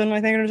Scarsden, I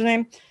think is her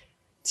name.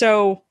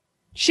 So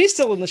she's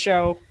still in the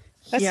show.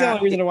 That's the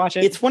only reason to watch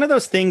it. It's one of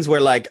those things where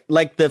like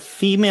the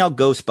female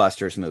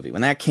Ghostbusters movie,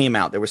 when that came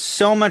out, there was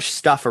so much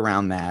stuff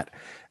around that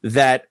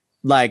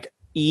like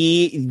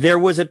there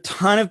was a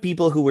ton of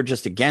people who were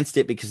just against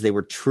it because they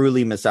were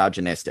truly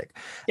misogynistic.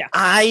 Yeah.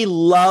 I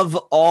love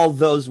all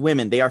those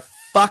women. They are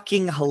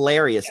fucking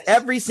hilarious. Yes.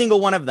 Every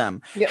single one of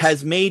them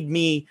has made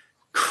me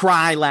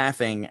cry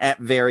laughing at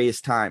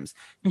various times.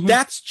 Mm-hmm.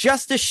 That's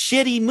just a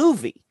shitty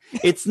movie.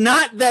 It's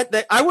not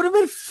that I would have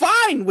been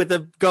fine with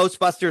the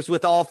Ghostbusters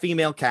with all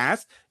female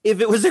cast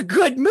if it was a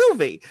good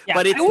movie,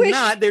 but it's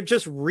not. They're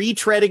just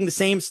retreading the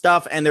same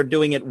stuff and they're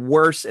doing it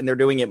worse and they're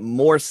doing it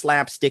more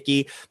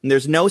slapsticky and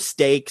there's no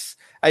stakes.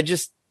 I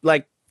just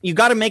like, you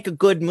got to make a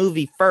good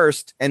movie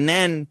first and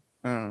then.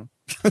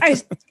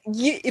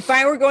 If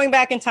I were going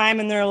back in time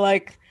and they're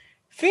like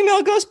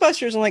female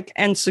Ghostbusters, I'm like,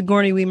 and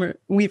Sigourney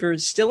Weaver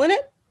is still in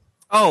it.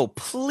 Oh,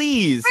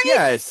 please.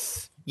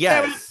 Yes.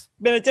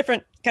 Been a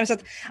different kind of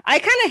stuff. I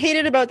kind of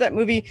hated about that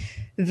movie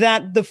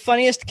that the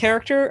funniest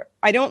character,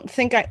 I don't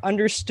think I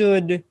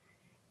understood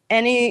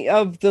any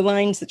of the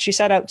lines that she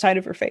said outside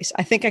of her face.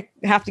 I think I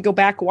have to go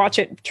back, watch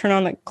it, turn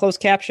on the closed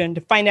caption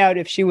to find out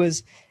if she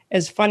was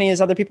as funny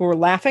as other people were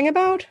laughing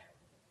about.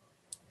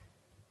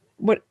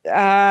 What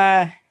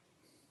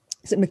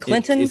is it?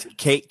 McClinton? Is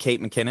Kate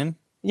McKinnon?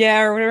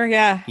 Yeah, or whatever.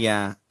 Yeah.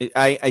 Yeah.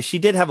 She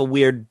did have a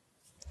weird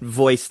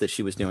voice that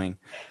she was doing.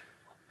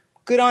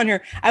 Good on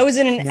her. I was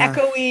in an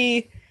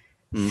echoey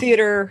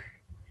theater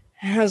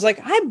and I was like,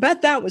 I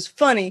bet that was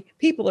funny.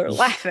 People are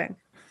laughing.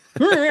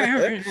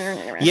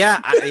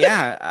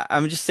 Yeah.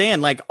 I'm just saying,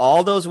 like,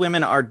 all those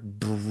women are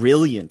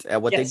brilliant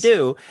at what they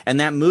do. And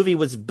that movie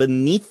was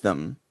beneath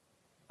them.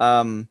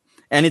 And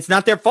it's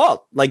not their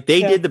fault. Like,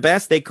 they did the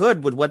best they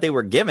could with what they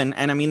were given.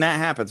 And I mean, that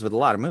happens with a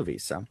lot of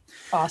movies. So,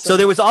 awesome. So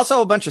there was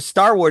also a bunch of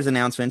Star Wars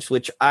announcements,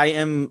 which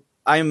I'm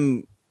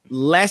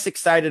less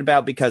excited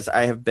about because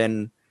I have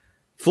been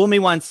fool me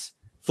once,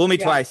 fool me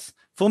twice,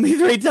 fool me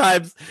 3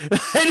 times.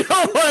 I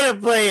don't want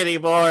to play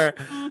anymore.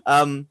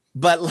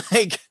 But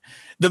like,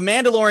 The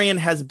Mandalorian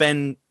has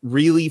been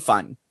really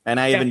fun, and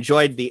I have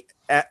enjoyed the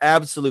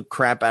absolute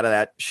crap out of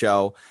that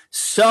show.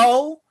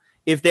 So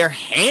if they're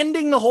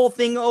handing the whole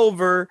thing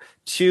over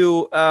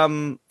to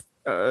our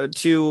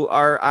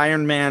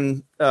Iron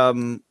Man,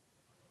 God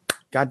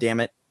damn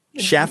it,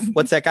 chef,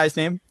 what's that guy's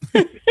name?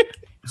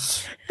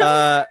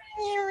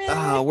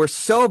 We're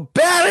so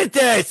bad at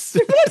this.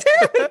 What's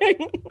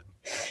happening?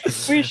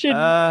 We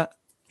should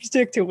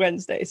stick to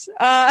Wednesdays.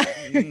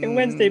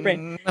 Wednesday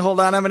brain. Hold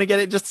on, I'm gonna get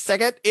it just a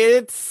second.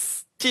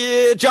 It's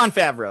Jon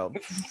Favreau.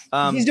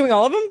 He's doing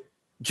all of them?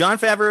 Jon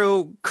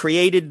Favreau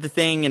created the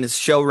thing and is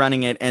show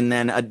running it, and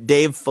then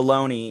Dave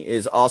Filoni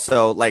is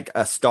also like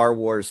a Star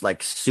Wars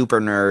like super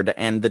nerd,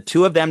 and the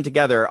two of them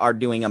together are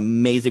doing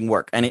amazing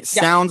work. And it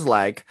sounds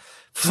like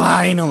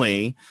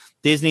finally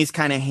Disney's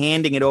kind of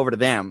handing it over to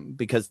them,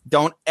 because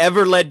don't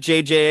ever let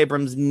J.J.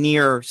 Abrams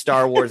near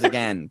Star Wars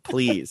again,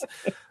 please.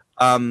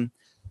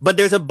 But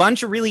there's a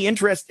bunch of really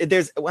interesting.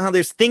 There's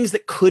things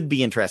that could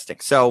be interesting.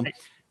 So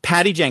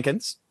Patty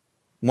Jenkins,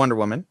 Wonder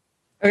Woman.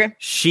 Okay.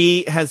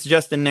 She has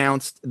just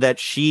announced that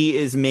she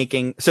is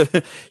making. So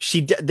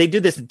they do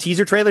this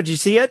teaser trailer. Did you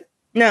see it?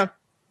 No.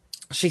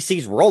 She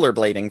sees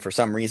rollerblading for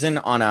some reason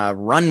on a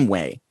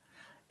runway,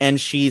 and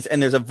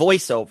there's a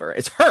voiceover.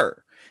 It's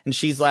her, and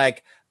she's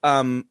like,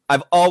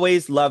 I've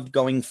always loved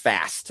going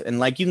fast. And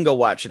like, you can go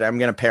watch it. I'm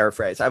going to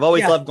paraphrase. I've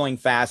always loved going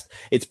fast.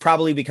 It's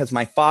probably because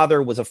my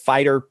father was a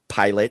fighter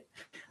pilot.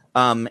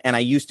 And I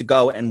used to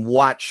go and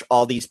watch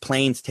all these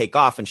planes take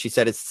off. And she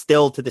said, it's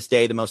still to this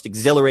day the most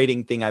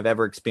exhilarating thing I've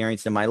ever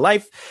experienced in my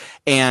life.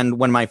 And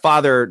when my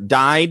father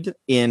died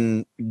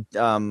in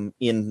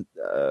the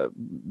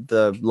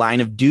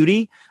line of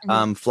duty,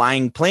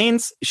 flying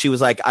planes, she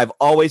was like, I've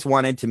always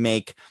wanted to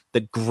make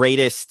the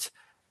greatest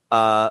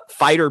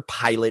fighter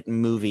pilot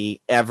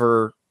movie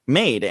ever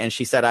made. And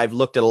she said, I've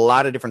looked at a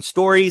lot of different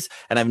stories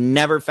and I've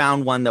never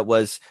found one that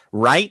was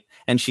right.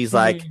 And she's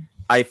like,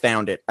 I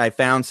found it. I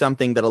found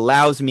something that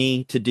allows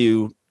me to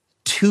do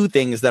 2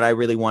 things that I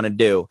really want to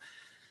do.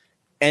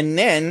 And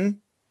then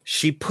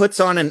she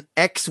puts on an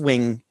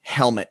X-Wing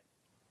helmet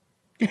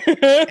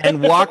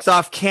and walks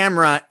off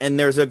camera, and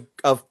there's a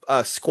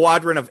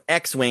squadron of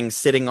X-Wings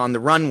sitting on the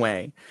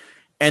runway.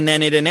 And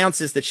then it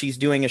announces that she's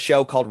doing a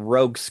show called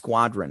Rogue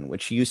Squadron,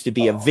 which used to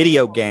be a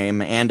video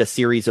game and a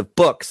series of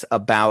books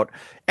about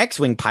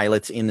X-Wing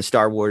pilots in the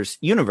Star Wars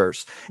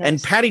universe. Nice.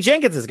 And Patty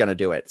Jenkins is going to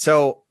do it.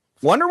 So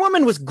Wonder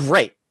Woman was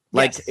great.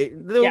 Like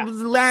the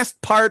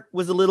last part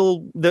was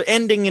the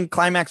ending and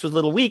climax was a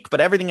little weak, but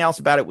everything else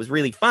about it was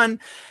really fun.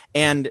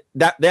 And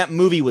that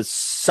movie was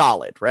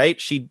solid,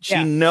 right? She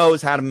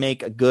knows how to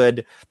make a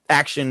good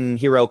action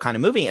hero kind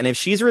of movie. And if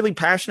she's really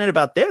passionate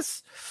about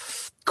this,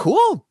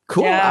 cool.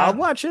 Yeah. I'll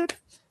watch it.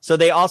 So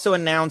they also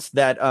announced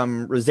that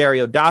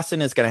Rosario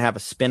Dawson is going to have a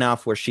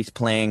spinoff where she's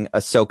playing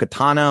Ahsoka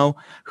Tano,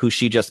 who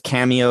she just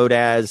cameoed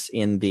as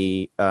in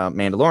the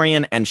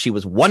Mandalorian, and she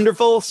was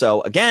wonderful.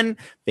 So again,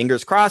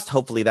 fingers crossed.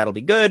 Hopefully that'll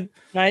be good.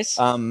 Nice.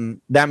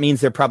 That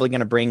means they're probably going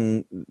to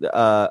bring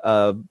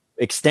a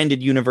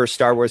extended universe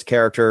Star Wars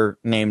character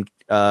named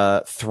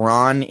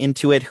Thrawn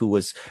into it, who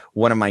was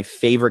one of my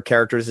favorite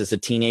characters as a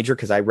teenager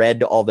because I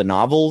read all the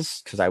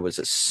novels because I was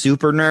a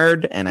super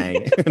nerd and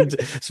I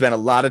spent a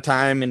lot of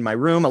time in my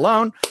room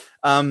alone.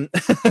 So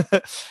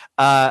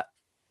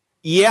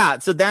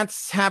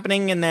that's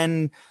happening. And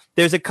then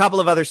there's a couple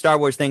of other Star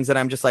Wars things that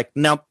I'm just like,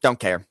 nope, don't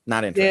care.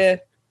 Not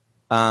interested.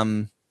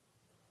 We'll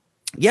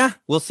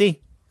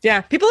see. Yeah.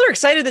 People are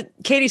excited that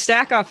Katie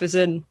Sackhoff is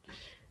in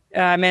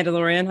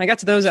Mandalorian. I got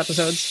to those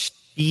episodes.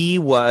 She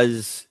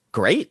was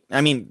great.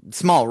 I mean,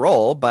 small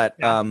role, but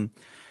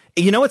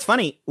you know what's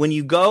funny? When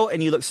you go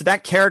and you look, so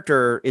that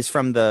character is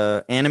from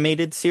the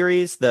animated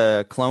series,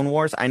 the Clone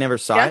Wars. I never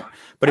saw it,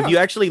 but if you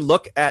actually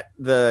look at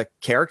the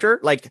character,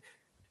 like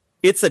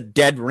it's a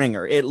dead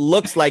ringer. It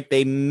looks like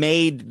they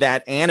made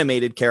that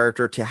animated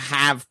character to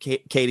have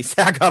Katie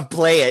Sackhoff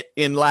play it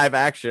in live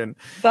action.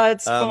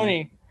 That's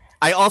funny.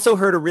 I also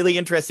heard a really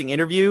interesting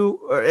interview.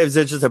 It was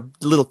just a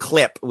little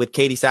clip with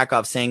Katie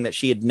Sackhoff saying that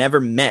she had never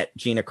met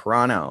Gina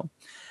Carano.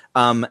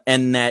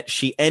 And that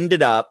she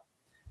ended up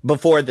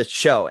before the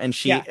show, and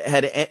she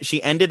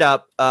ended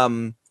up.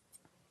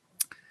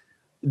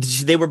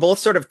 They were both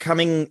sort of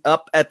coming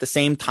up at the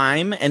same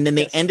time, and then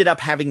they ended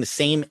up having the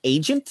same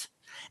agent,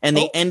 and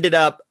they ended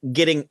up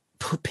getting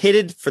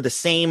pitted for the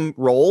same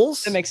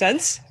roles. That makes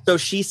sense. So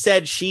she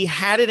said she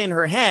had it in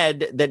her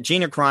head that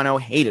Gina Carano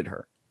hated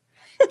her.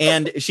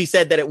 And she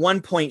said that at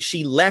one point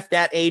she left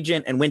that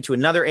agent and went to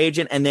another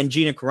agent, and then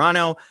Gina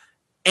Carano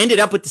ended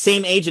up with the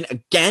same agent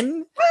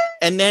again.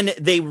 And then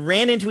they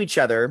ran into each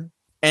other,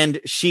 and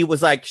she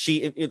was like,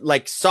 she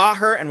saw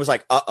her and was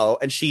like, uh-oh.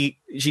 And she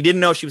didn't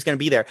know she was going to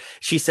be there.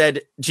 She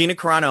said Gina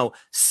Carano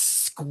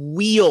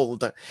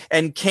squealed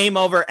and came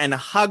over and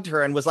hugged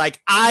her and was like,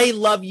 I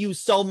love you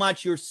so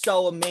much. You're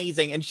so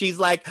amazing. And she's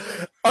like,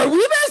 are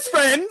we best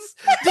friends?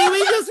 Did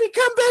we just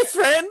become best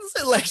friends?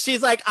 Like,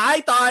 she's like,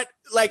 I thought,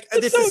 like,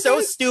 this is so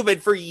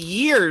stupid. For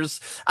years,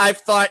 I've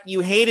thought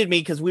you hated me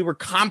because we were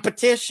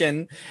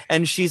competition.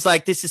 And she's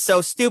like, this is so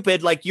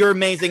stupid. Like, you're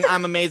amazing.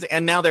 I'm amazing.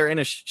 And now they're in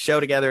a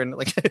show together. And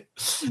like, that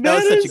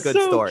was such a good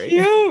story.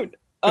 Cute.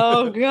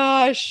 Oh,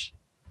 gosh.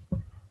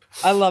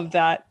 I love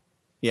that.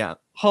 Yeah.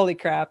 Holy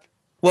crap.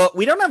 Well,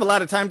 we don't have a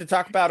lot of time to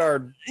talk about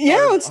our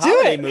let's do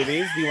it.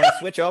 Movies. Do you want to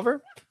switch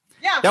over?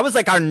 Yeah. That was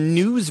like our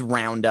news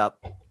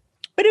roundup.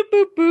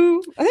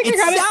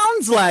 It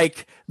sounds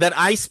like that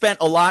I spent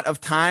a lot of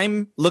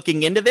time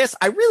looking into this.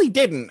 I really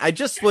didn't. I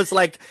just was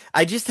like,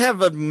 I just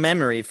have a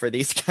memory for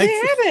these guys.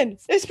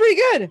 It's pretty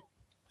good.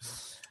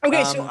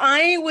 Okay, so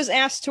I was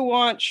asked to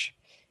watch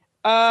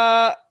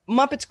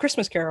Muppets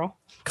Christmas Carol.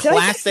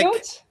 Classic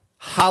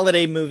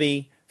holiday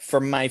movie for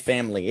my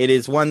family. It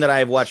is one that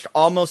I've watched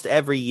almost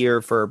every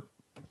year for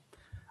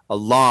a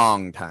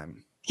long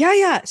time.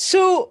 Yeah.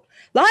 So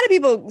a lot of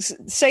people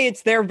say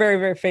it's their very,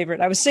 very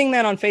favorite. I was seeing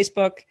that on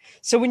Facebook.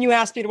 So when you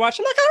asked me to watch,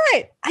 I'm like, all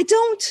right, I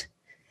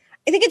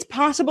think it's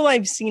possible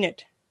I've seen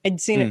it. I'd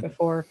seen it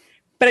before,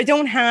 but I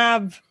don't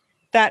have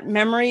that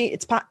memory.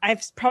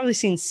 I've probably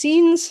seen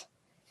scenes.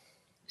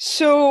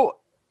 So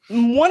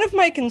one of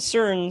my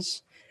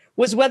concerns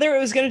was whether it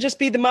was going to just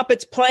be the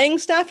Muppets playing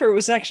stuff or it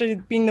was actually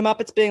being the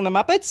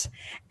Muppets.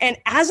 And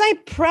as I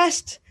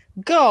pressed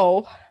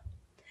go,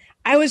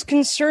 I was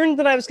concerned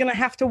that I was going to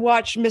have to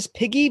watch Miss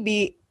Piggy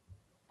be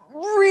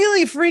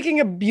really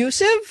freaking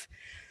abusive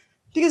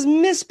because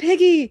Miss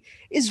Piggy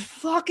is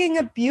fucking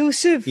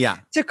abusive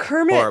to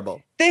Kermit.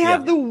 Horrible. They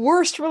have the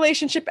worst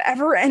relationship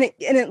ever. And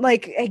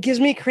it gives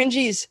me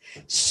cringies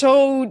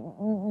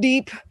so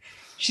deep.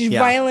 She's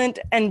violent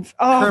and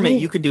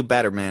Kermit, you could do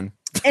better, man.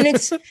 And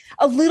it's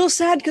a little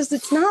sad because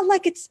it's not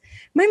like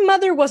my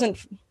mother wasn't,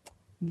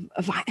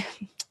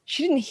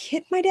 she didn't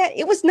hit my dad.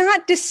 It was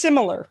not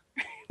dissimilar.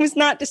 It was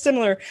not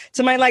dissimilar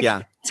to my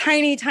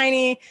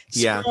tiny,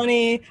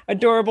 scrawny,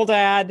 adorable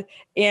dad.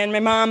 And my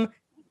mom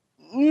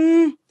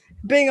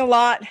being a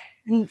lot.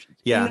 And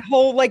the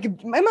whole,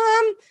 my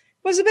mom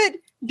was a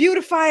bit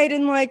beautified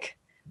and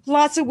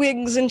lots of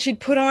wigs, and she'd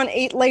put on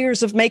 8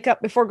 layers of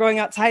makeup before going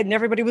outside, and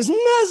everybody was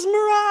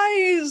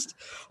mesmerized.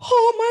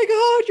 Oh my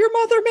God, your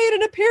mother made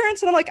an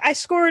appearance. And I'm like, I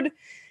scored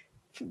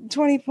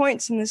 20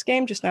 points in this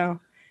game just now.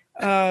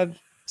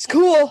 It's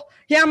cool.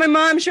 Yeah, my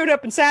mom showed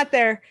up and sat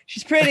there.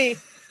 She's pretty.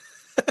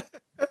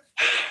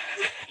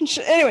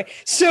 Anyway,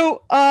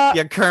 so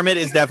yeah, Kermit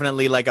is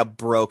definitely like a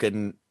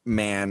broken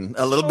man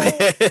a little bit.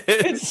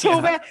 It's so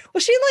bad.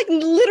 Well, she like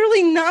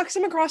literally knocks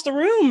him across the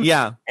room.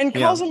 Yeah. And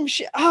calls him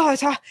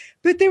it's hot.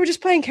 But they were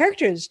just playing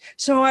characters.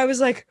 So I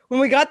was like, when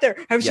we got there,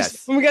 I was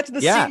just when we got to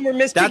the scene where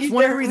Miss Piggy's that's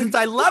one of the reasons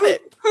I love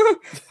it.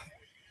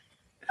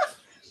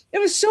 It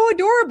was so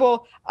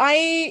adorable.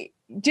 I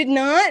did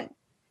not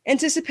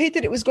anticipate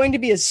that it was going to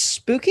be as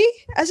spooky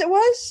as it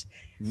was.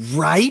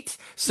 Right?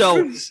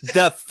 So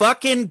the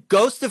fucking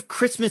Ghost of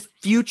Christmas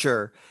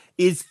Future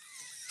is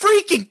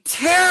freaking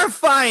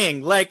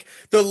terrifying. Like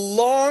the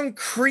long,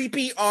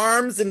 creepy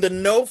arms and the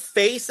no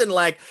face. And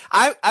like,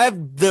 I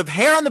have the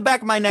hair on the back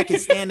of my neck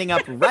is standing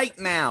up right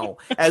now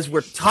as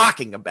we're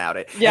talking about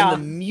it. Yeah.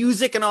 And the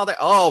music and all that.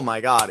 Oh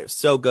my God. It was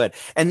so good.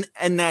 And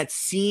that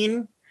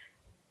scene.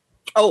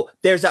 Oh,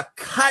 there's a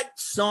cut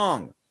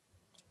song.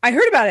 I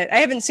heard about it. I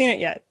haven't seen it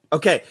yet.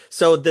 Okay,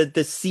 so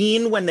the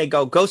scene when they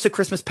go Ghost of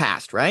Christmas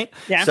Past, right?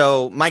 Yeah.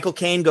 So Michael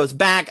Caine goes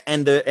back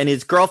and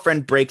his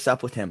girlfriend breaks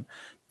up with him.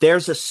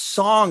 There's a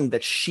song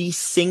that she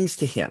sings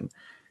to him.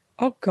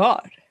 Oh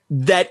God.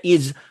 That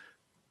is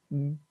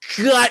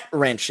gut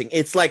wrenching.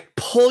 It's like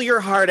pull your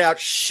heart out,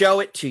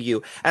 show it to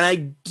you.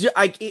 And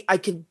I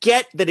can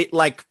get that it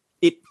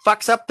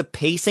fucks up the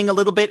pacing a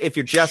little bit if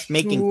you're just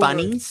making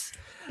funnies.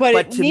 But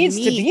it needs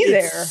to be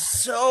there. It's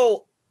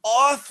so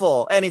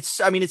awful, and it's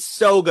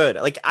so good.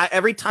 Like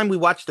every time we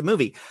watch the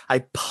movie, I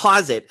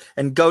pause it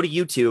and go to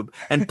YouTube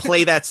and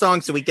play that song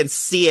so we can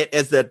see it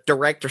as the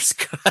director's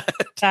cut.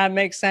 That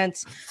makes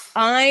sense. So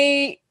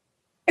I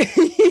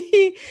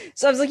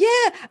was like,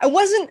 yeah,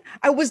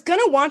 I was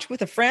gonna watch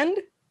with a friend,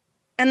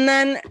 and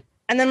then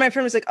my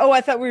friend was like, oh, I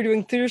thought we were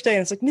doing Thursday,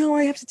 and it's like, no,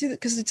 I have to do that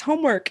because it's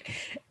homework.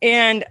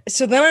 And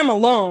so then I'm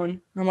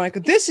alone. I'm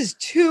like, this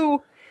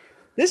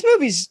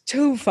movie's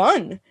too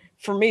fun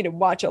for me to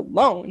watch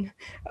alone.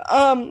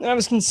 And I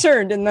was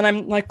concerned. And then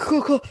I'm like,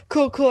 cool.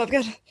 I've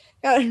got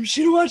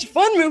to watch a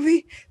fun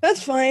movie.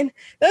 That's fine.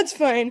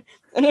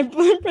 And I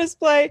press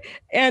play.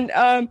 And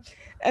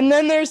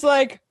then there's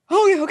like,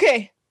 oh,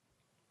 okay.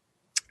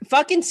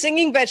 Fucking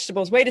singing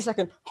vegetables. Wait a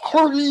second.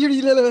 I'm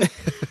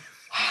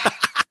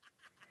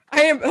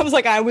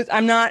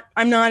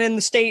not in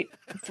the state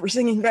for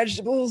singing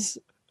vegetables.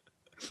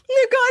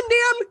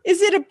 Goddamn,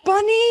 is it a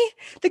bunny?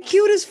 The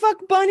cutest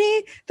fuck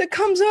bunny that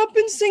comes up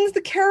and sings the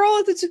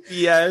carol?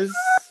 Yes.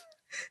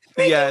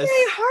 Yes.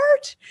 My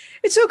heart.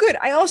 It's so good.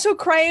 I also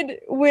cried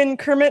when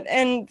Kermit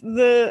and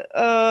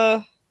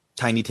the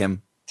Tiny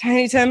Tim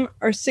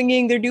are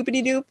singing their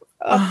doopity doop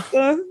up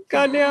the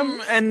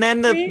goddamn. And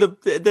then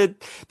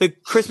the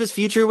Christmas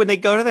Future when they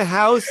go to the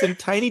house and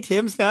Tiny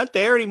Tim's not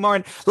there anymore.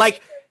 And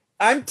like,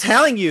 I'm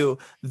telling you,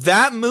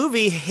 that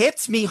movie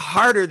hits me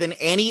harder than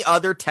any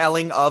other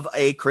telling of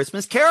A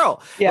Christmas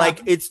Carol. Yeah. Like,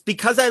 it's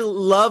because I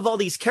love all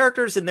these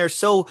characters and they're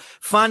so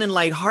fun and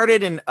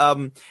lighthearted. And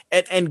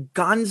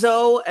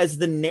Gonzo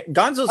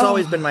Gonzo's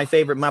always been my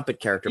favorite Muppet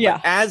character. Yeah.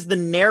 But as the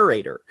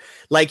narrator,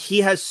 like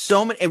he has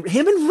so many.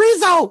 Him and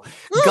Rizzo,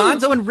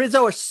 Gonzo and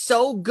Rizzo are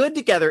so good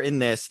together in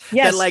this.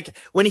 Yes. That like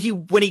when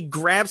he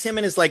grabs him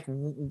and is like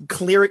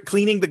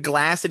cleaning the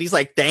glass and he's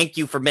like, "Thank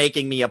you for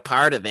making me a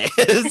part of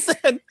this."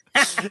 And,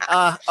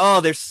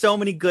 there's so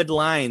many good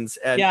lines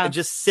and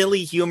just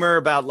silly humor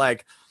about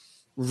like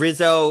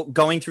Rizzo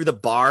going through the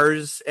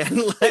bars and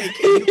like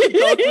you can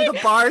go through the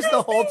bars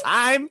the whole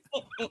time.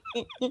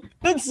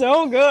 That's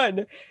so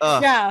good.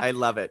 I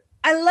love it.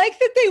 I like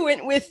that they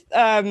went with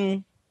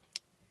a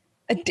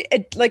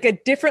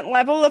different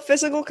level of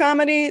physical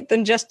comedy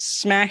than just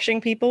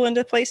smashing people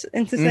into things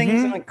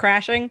and like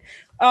crashing.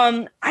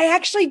 I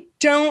actually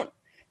don't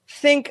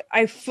think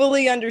I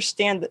fully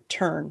understand the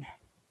turn.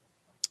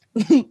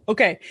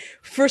 Okay,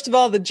 first of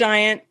all, the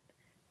giant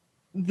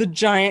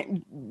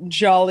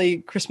jolly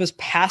Christmas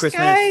past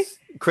guy.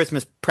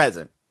 Christmas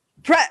present.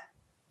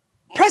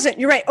 Present.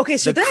 You're right. Okay,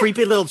 so the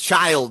creepy little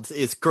child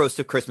is Ghost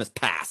of Christmas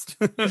Past.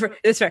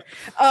 That's fair.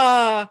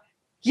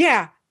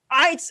 Yeah,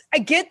 I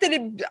get that.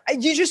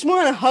 You just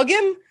want to hug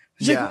him.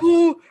 It's like,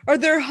 ooh, are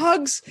there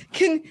hugs?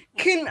 Can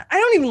I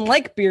don't even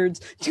like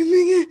beards. Can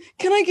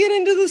I get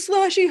into the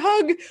sloshy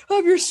hug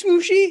of your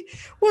swooshy?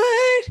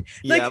 What?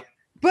 Like.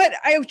 But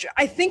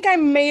I think I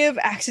may have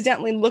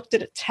accidentally looked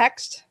at a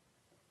text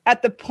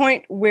at the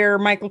point where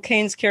Michael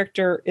Caine's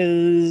character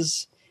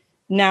is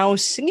now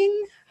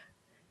singing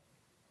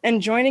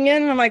and joining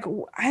in. And I'm like,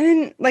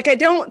 I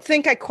don't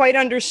think I quite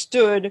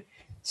understood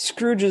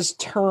Scrooge's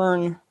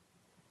turn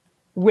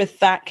with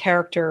that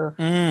character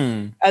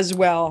as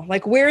well.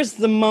 Like, where's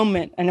the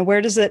moment and where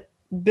does it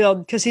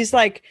build? Because he's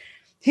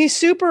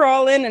super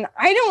all in. And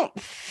I don't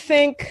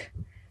think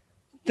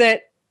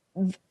that.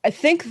 I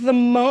think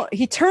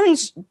he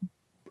turns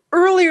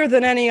earlier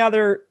than any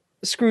other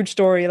Scrooge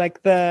story,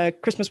 like the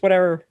Christmas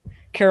whatever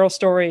Carol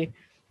story.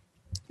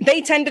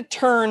 They tend to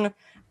turn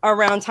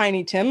around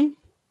Tiny Tim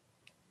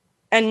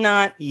and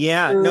not.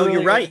 Yeah, earlier. No,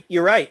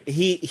 you're right.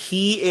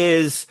 He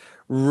is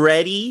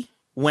ready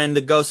when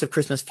the Ghost of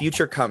Christmas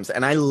Future comes.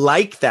 And I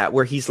like that,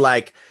 where he's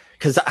like,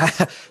 because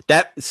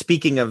that,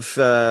 speaking of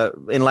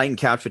Enlightened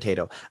Couch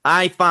Potato,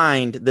 I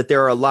find that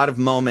there are a lot of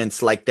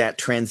moments like that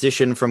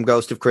transition from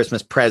Ghost of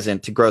Christmas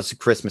Present to Ghost of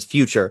Christmas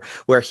Future,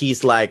 where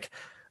he's like,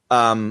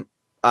 I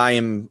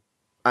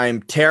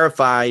am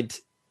terrified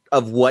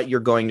of what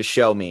you're going to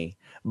show me,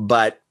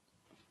 but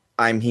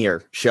I'm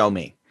here, show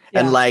me.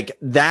 Yeah. And like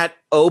that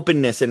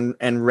openness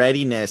and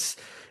readiness,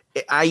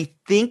 I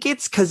think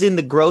it's because in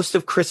the Ghost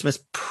of Christmas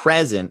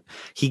Present,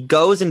 he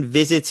goes and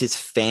visits his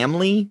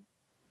family,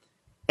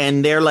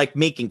 and they're like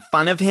making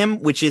fun of him,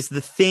 which is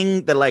the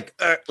thing that like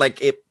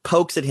it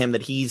pokes at him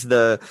that he's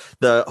the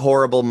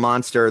horrible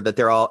monster that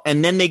they're all.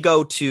 And then they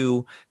go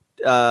to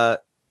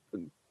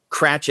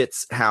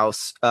Cratchit's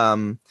house,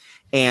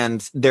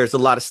 and there's a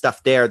lot of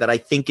stuff there that I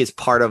think is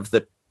part of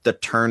the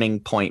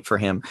turning point for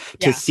him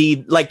to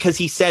see, like, because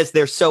he says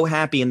they're so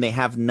happy and they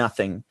have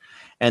nothing.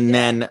 And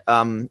then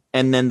I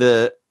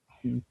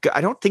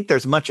don't think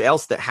there's much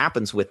else that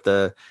happens with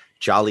the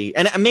jolly,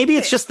 and maybe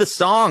it's just the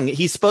song.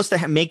 He's supposed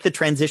to make the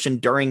transition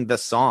during the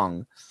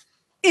song.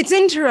 It's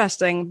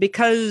interesting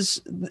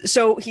because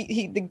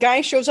the guy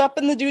shows up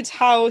in the dude's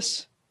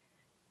house,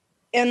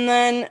 and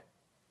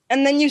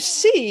then you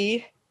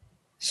see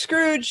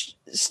Scrooge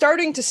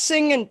starting to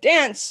sing and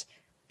dance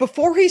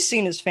before he's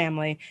seen his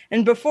family,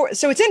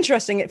 so it's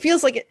interesting. It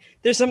feels like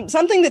there's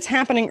something that's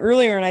happening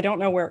earlier, and I don't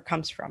know where it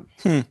comes from.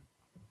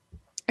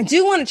 I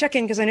do want to check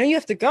in because I know you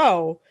have to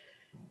go.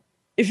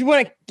 If you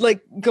want to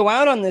like go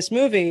out on this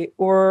movie,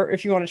 or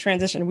if you want to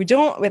transition, we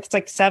don't. It's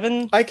like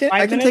 7. I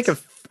can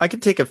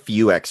take a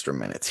few extra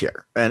minutes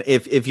here, and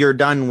if you're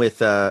done with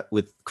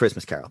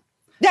Christmas Carol.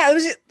 Yeah,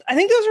 I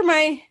think those are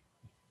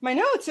my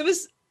notes. It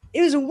was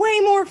way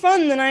more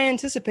fun than I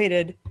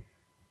anticipated,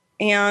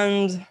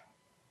 and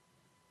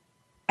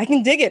I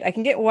can dig it. I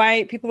can get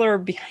why people are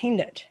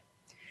behind it.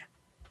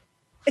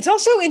 It's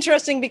also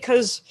interesting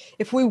because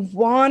if we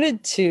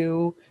wanted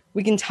to,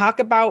 we can talk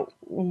about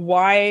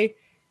why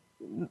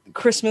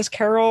Christmas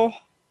Carol,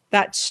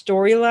 that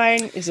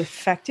storyline, is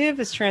effective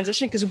as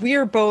transition, because we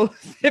are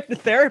both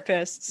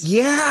hypnotherapists.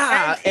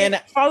 Yeah, and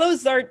it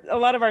follows a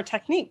lot of our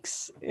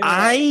techniques.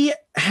 I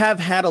have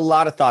had a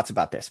lot of thoughts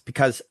about this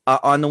because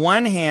on the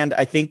one hand,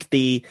 I think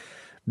the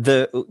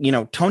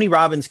Tony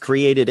Robbins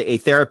created a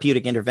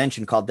therapeutic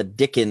intervention called the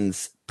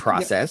Dickens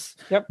process.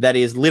 Yep. That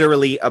is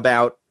literally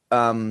about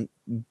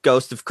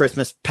Ghost of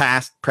Christmas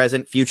past,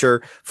 present,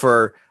 future,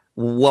 for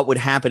what would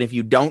happen if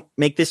you don't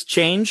make this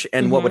change,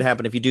 and what would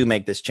happen if you do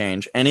make this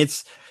change. And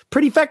it's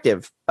pretty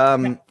effective.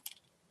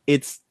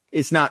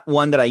 It's not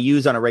one that I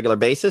use on a regular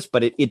basis,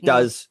 but it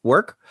does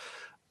work.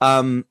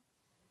 But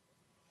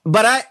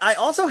I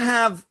also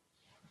have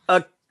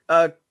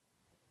a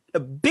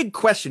big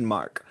question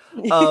mark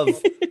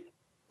of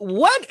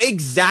what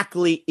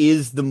exactly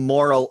is the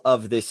moral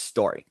of this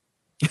story?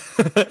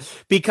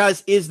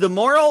 Because is the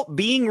moral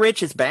being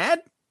rich is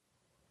bad?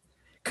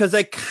 Because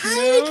I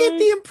kind of get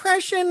the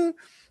impression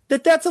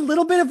that that's a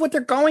little bit of what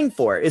they're going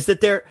for, is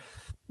that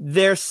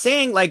they're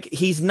saying like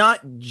he's not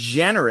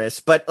generous,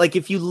 but like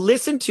if you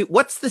listen to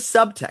what's the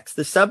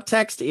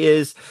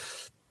subtext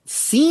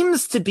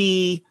seems to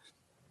be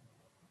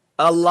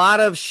a lot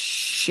of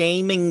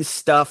shaming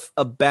stuff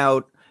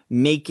about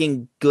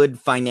making good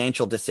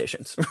financial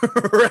decisions,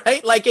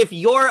 right? Like if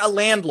you're a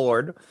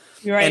landlord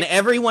and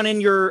everyone in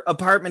your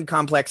apartment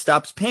complex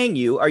stops paying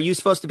you, are you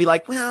supposed to be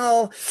like,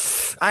 well,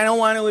 I don't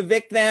want to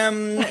evict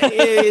them,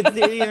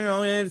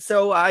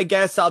 so I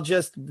guess I'll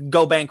just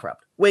go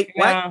bankrupt. Wait,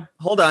 what?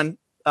 Hold on.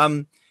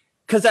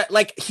 Because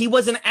like he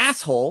was an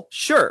asshole.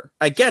 Sure,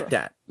 I get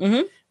that.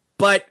 Mm-hmm.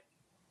 But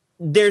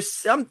there's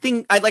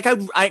something I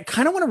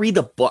kind of want to read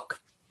the book.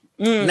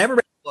 Never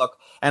read the book,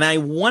 and I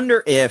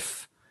wonder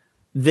if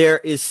there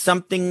is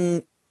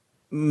something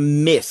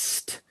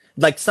missed,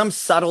 like some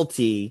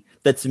subtlety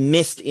that's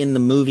missed in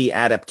the movie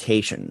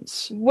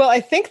adaptations. Well,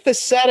 I think the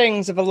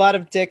settings of a lot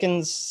of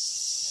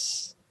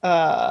Dickens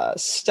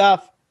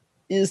stuff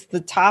is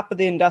the top of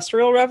the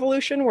Industrial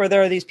Revolution, where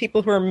there are these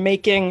people who are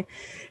making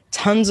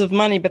tons of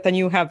money, but then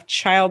you have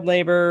child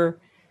labor,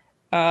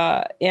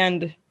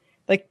 and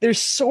like they're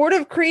sort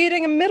of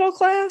creating a middle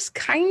class,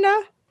 kind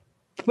of,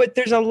 but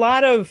there's a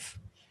lot of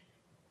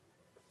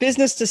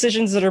business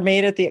decisions that are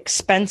made at the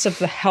expense of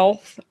the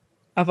health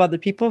of other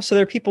people. So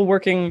there are people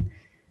working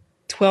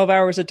 12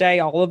 hours a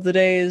day, all of the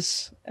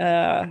days.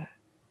 And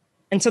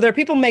so there are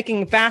people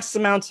making vast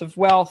amounts of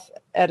wealth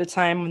at a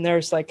time when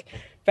there's like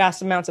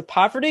vast amounts of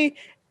poverty.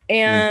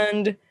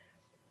 And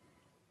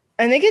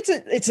I think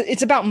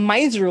it's about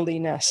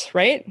miserliness,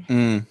 right?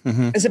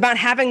 Mm-hmm. It's about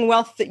having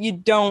wealth that you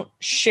don't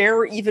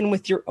share even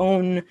with your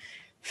own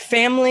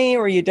family,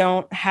 or you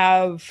don't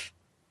have.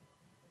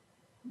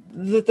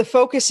 The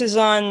focus is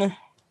on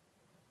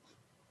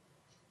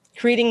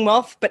creating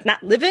wealth, but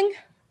not living.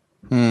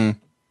 I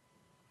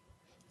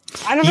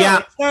don't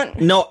know. Yeah,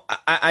 no,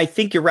 I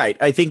think you're right.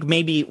 I think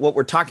maybe what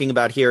we're talking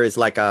about here is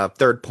like a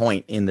third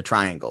point in the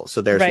triangle.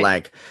 So there's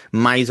like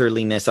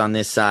miserliness on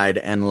this side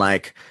and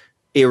like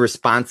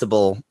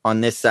irresponsible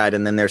on this side,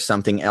 and then there's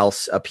something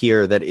else up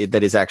here that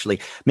is actually,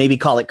 maybe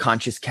call it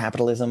conscious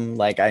capitalism.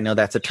 Like, I know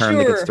that's a term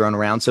that gets thrown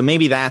around, so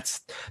maybe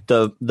that's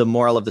the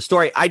moral of the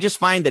story. I just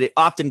find that it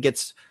often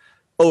gets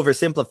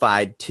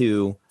oversimplified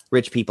to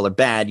rich people are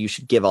bad, you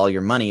should give all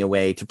your money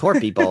away to poor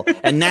people.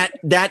 And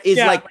that is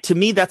like, to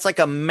me, that's like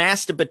a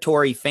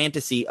masturbatory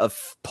fantasy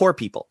of poor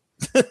people.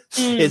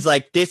 Is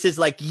like, this is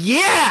like,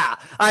 yeah,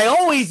 I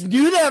always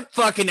knew that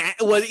fucking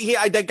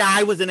the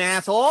guy was an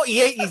asshole.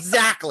 Yeah,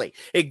 exactly.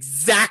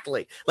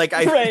 Like,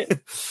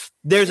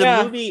 there's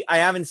a movie I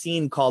haven't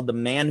seen called The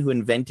Man Who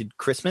Invented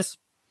Christmas.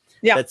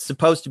 Yeah, that's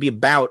supposed to be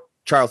about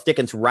Charles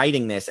Dickens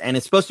writing this, and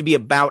it's supposed to be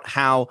about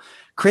how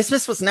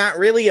Christmas was not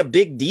really a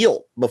big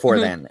deal before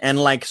then, and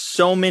like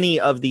so many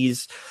of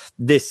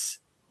this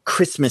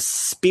Christmas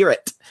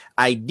spirit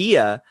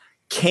idea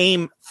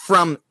came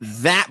from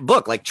that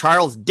book. Like,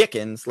 Charles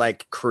Dickens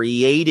like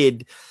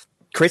created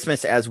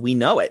Christmas as we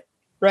know it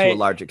to a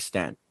large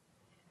extent.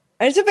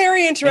 And it's a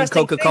very interesting.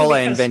 And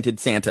Coca-Cola invented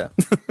Santa.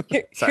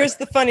 Here's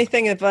the funny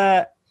thing: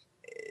 of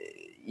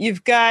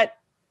you've got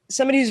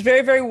somebody who's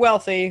very, very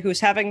wealthy who's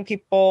having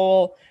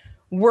people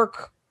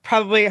work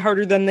probably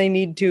harder than they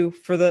need to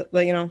for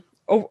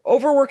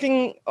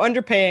overworking,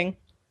 underpaying.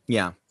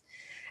 Yeah.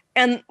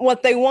 And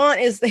what they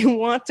want is they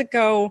want to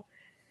go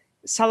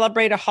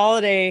celebrate a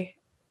holiday.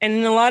 And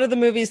in a lot of the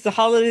movies, the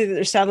holiday that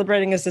they're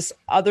celebrating is this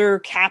other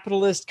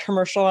capitalist,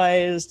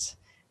 commercialized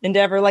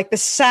endeavor. Like the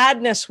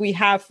sadness we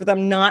have for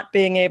them not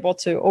being able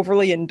to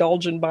overly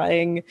indulge in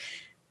buying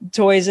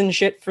toys and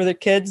shit for their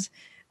kids.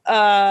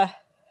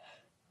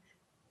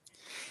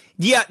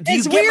 Yeah,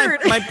 it's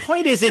weird. My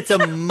point is, it's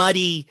a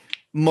muddy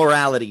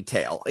morality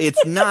tale.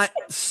 It's not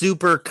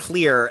super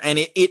clear, and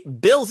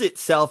it bills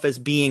itself as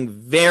being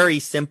very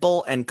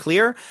simple and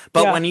clear.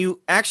 But when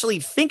you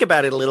actually think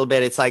about it a little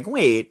bit, it's like,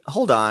 wait,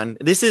 hold on.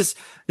 This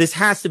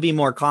has to be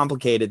more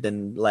complicated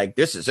than like,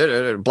 this is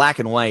black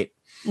and white.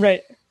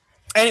 Right.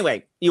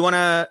 Anyway, you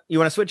wanna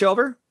switch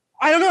over?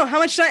 I don't know how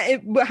much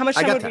time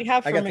would we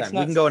have for Mixed Nuts?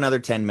 We can go another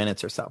 10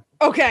 minutes or so.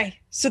 Okay,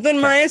 so then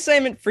my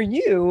assignment for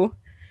you.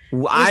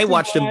 I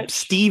watched a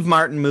Steve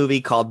Martin movie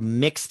called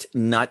Mixed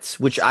Nuts,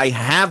 which I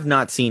have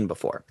not seen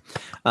before.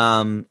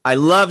 I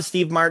love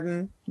Steve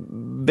Martin,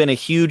 been a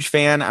huge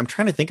fan. I'm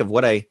trying to think of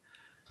what I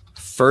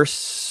first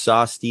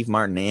saw Steve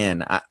Martin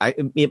in.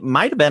 It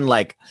might have been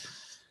like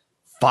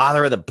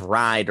Father of the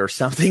Bride or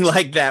something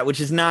like that, which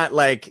is not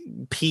like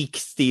peak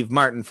Steve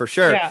Martin for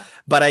sure. Yeah.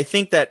 But I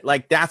think that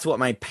like that's what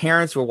my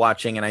parents were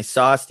watching, and I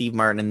saw Steve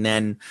Martin,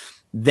 and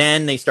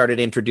then they started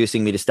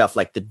introducing me to stuff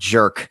like The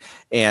Jerk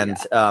and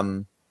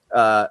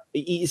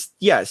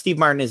Steve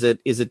Martin is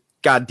a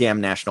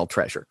goddamn national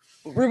treasure.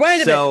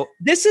 Rewind a bit.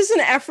 This is an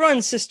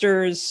Ephron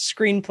sisters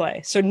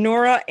screenplay. So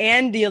Nora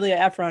and Delia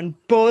Ephron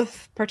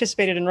both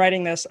participated in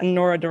writing this, and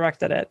Nora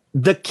directed it.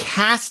 The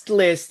cast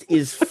list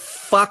is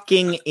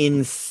fucking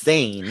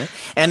insane.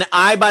 And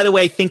I, by the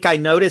way, think I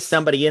noticed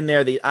somebody in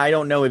there that I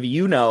don't know if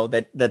you know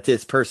that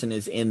this person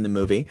is in the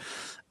movie.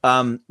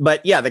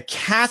 But yeah, the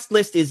cast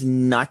list is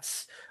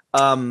nuts. It's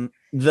Rob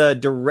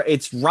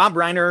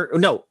Reiner.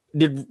 No.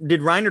 Did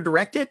Reiner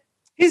direct it?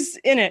 He's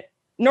in it.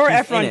 Nora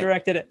Ephron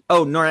directed it.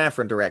 Oh, Nora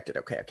Ephron directed.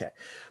 Okay.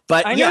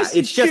 But I know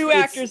it's just two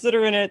actors that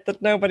are in it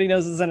that nobody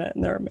knows is in it,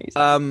 and they're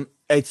amazing.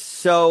 It's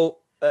so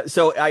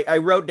I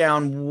wrote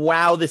down,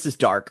 wow, this is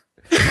dark.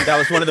 That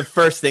was one of the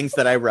first things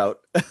that I wrote.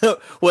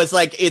 Was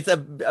like, it's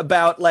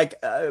about like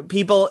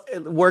people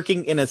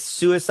working in a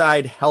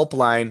suicide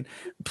helpline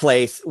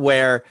place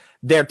where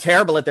they're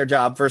terrible at their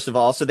job, first of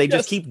all, so they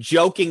just keep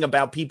joking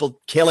about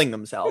people killing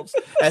themselves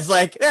as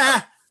like,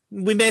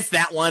 we missed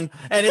that one.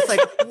 And it's like,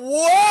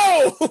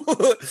 whoa.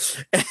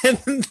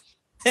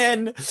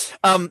 And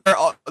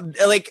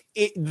like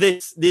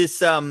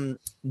this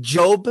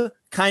Job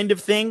kind of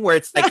thing where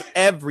it's like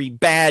every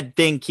bad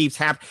thing keeps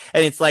happening.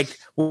 And it's like,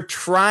 we're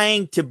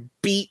trying to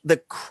beat the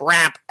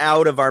crap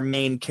out of our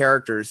main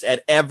characters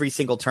at every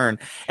single turn.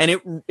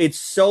 And it's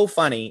so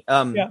funny.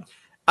 I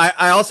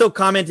also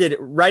commented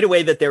right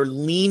away that they're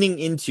leaning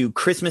into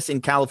Christmas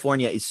in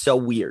California is so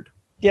weird.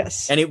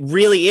 Yes. And it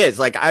really is.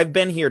 Like, I've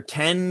been here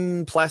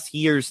 10 plus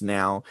years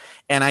now,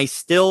 and I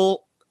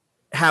still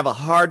have a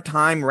hard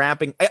time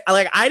wrapping.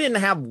 I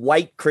didn't have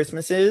white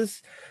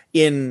Christmases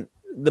in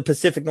the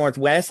Pacific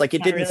Northwest. Like,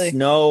 it didn't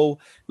snow.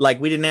 Like,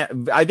 we didn't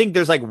have, I think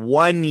there's like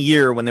 1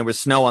 year when there was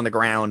snow on the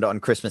ground on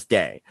Christmas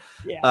Day.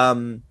 Yeah.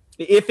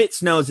 If it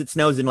snows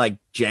in like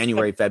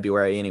January,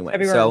 February anyway.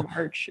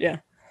 March. Yeah.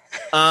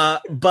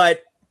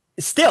 But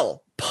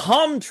still,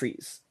 palm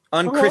trees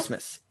on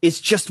Christmas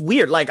is just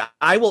weird. Like,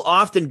 I will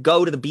often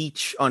go to the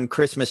beach on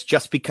Christmas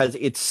just because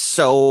it's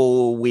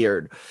so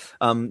weird.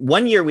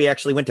 1 year we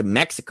actually went to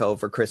Mexico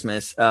for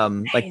Christmas.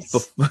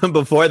 Nice. Like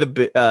before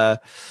the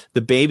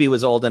baby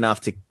was old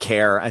enough to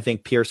care. I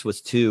think Pierce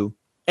was 2.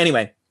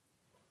 Anyway,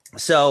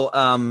 so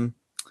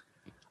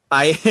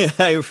what did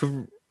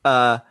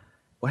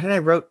I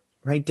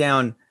write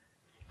down?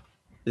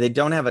 They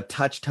don't have a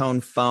touch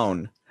tone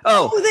phone.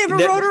 Oh, they have a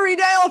rotary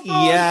dial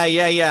phone.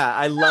 Yeah.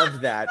 I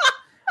love that.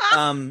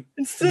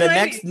 It's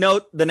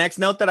the next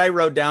note that I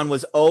wrote down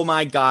was, oh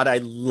my God, I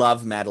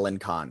love Madeline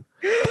Kahn.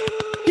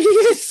 He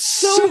is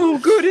so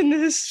good in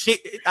this.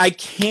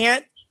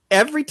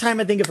 Every time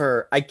I think of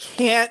her, I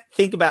can't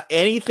think about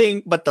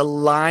anything but the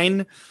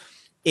line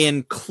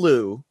in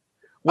Clue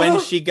when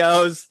she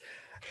goes,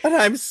 and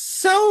I'm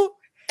so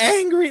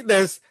angry.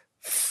 There's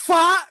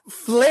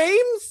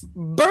flames,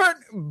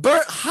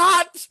 burnt,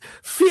 hot.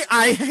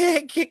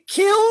 I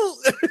kill.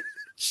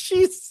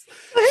 She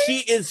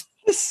is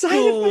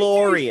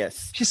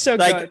glorious. She's so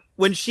good.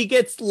 When she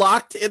gets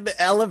locked in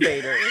the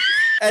elevator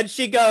and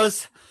she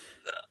goes,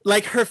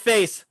 like her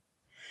face,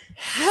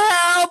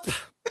 help.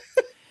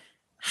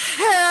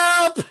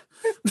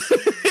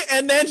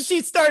 And then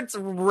she starts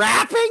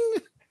rapping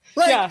to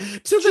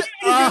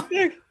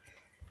the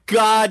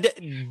God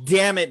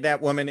damn it,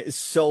 that woman is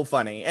so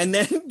funny. And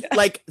then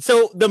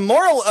so the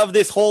moral of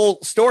this whole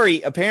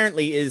story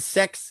apparently is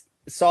sex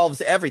solves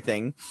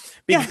everything,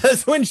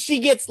 because when she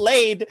gets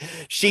laid,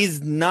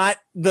 she's not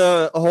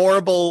the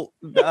horrible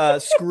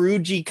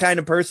Scroogey kind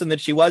of person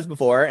that she was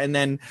before. And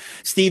then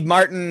Steve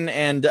Martin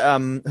and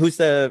who's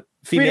the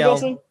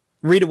female?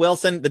 Rita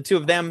Wilson, the two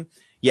of them.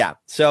 Yeah.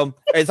 So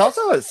it's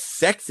also a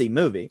sexy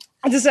movie.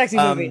 It's a sexy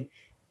movie.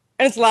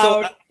 And it's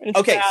loud.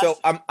 So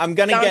I'm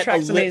gonna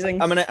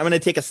amazing. I'm gonna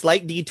take a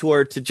slight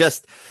detour to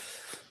just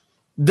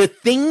the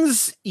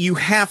things you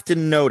have to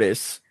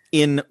notice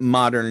in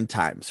modern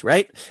times,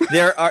 right?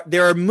 There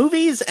are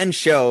movies and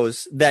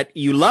shows that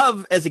you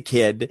love as a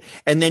kid,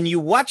 and then you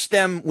watch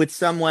them with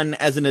someone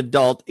as an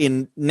adult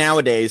in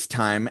nowadays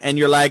time, and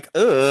you're like,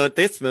 oh,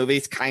 this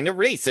movie's kind of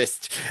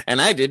racist,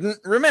 and I didn't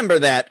remember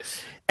that.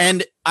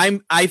 And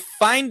I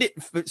find it,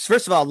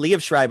 first of all,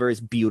 Liev Schreiber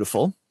is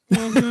beautiful.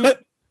 Mm-hmm.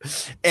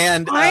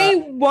 And I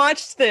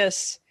watched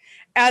this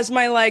as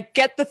my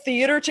get the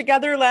theater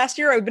together last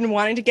year. I've been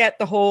wanting to get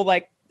the whole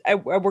I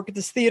work at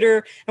this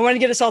theater. I want to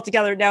get us all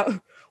together.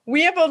 Now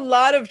we have a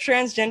lot of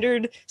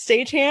transgendered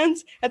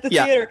stagehands at the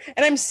theater,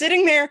 and I'm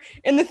sitting there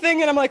in the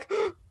thing, and I'm like,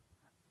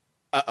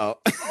 uh-oh.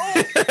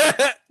 This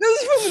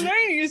is from the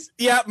 90s.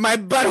 Yeah, my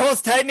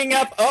butthole's tightening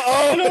up.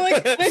 Uh-oh. And I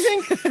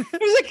think it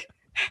was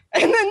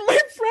and then my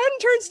friend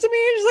turns to me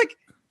and she's like,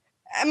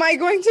 am I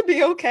going to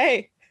be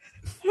okay?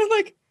 And I'm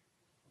like,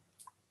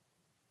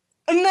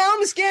 and now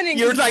I'm scanning.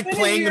 You're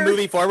playing the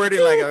movie forward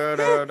and no.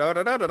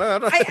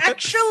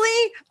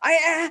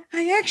 I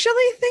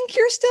actually think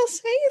you're still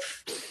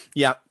safe.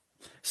 Yeah.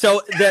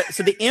 So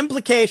the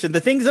implication,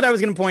 the things that I was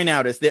going to point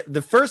out is that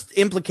the first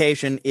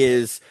implication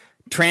is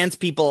trans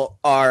people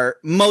are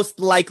most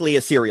likely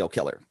a serial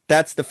killer.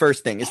 That's the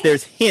first thing. Is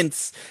there's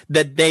hints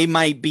that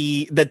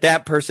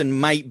that person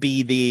might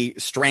be the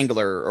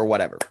strangler or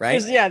whatever,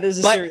 right? There's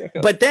a serial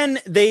killer. But then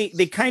they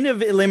kind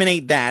of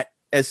eliminate that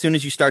as soon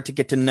as you start to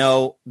get to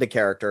know the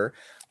character.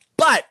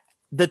 But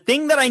the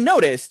thing that I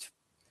noticed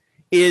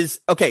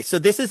is, okay, so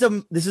this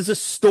is a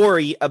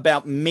story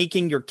about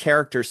making your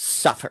characters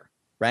suffer,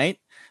 right?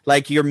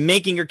 Like you're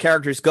making your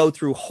characters go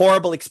through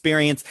horrible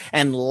experience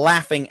and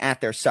laughing at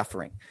their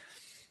suffering.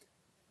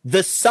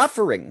 The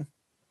suffering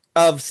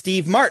of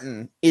Steve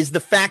Martin is the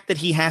fact that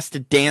he has to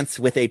dance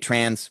with a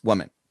trans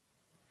woman.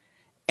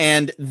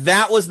 And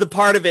that was the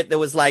part of it that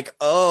was like,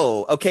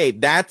 oh, okay,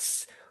 that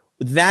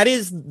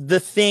is the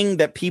thing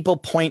that people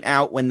point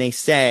out when they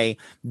say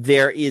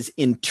there is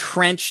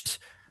entrenched.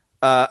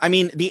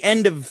 The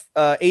end of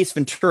Ace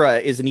Ventura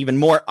is an even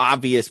more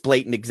obvious,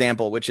 blatant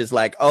example, which is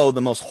like, oh,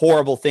 the most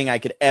horrible thing I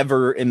could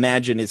ever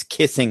imagine is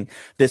kissing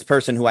this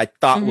person who I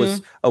thought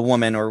was a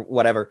woman or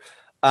whatever.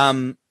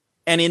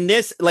 And in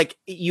this,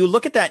 you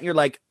look at that and you're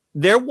like,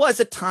 there was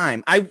a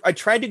time. I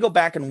tried to go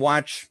back and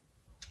watch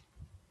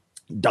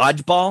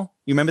Dodgeball.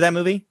 You remember that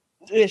movie?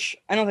 Ish.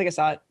 I don't think I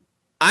saw it.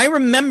 I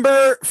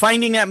remember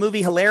finding that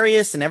movie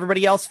hilarious, and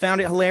everybody else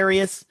found it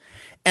hilarious.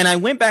 And I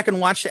went back and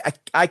watched it.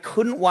 I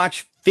couldn't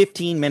watch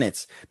 15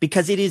 minutes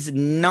because it is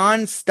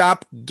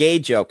nonstop gay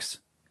jokes.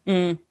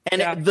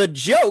 The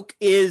joke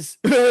is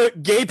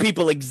gay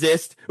people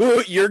exist.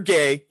 Oh, you're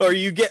gay. Or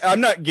you gay.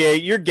 I'm not gay.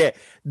 You're gay.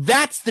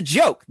 That's the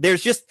joke.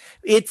 There's just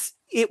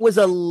it was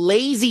a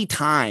lazy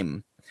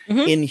time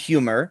in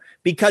humor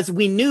because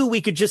we knew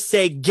we could just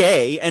say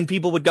gay and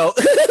people would go,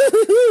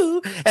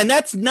 and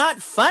that's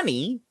not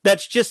funny.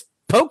 That's just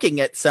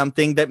poking at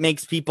something that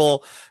makes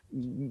people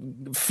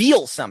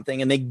feel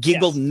something and they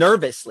giggle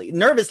nervously.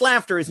 Nervous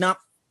laughter is not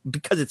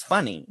because it's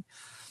funny.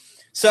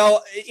 So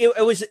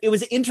it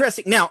was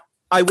interesting. Now,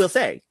 I will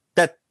say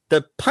that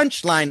the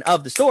punchline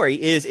of the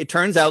story is it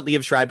turns out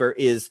Liev Schreiber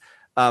is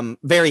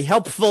very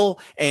helpful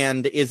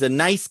and is a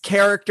nice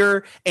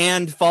character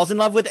and falls in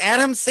love with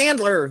Adam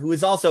Sandler, who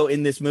is also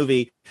in this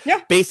movie,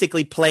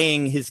 basically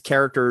playing his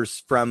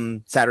characters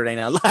from Saturday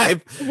Night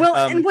Live. Well,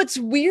 and what's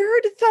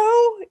weird,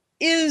 though,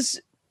 is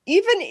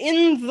even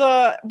in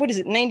the,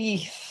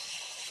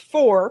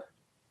 94,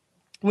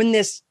 when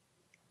this,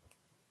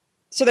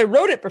 so they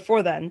wrote it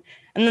before then,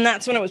 and then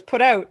that's when it was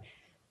put out.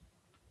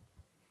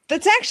 They're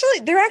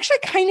actually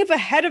kind of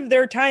ahead of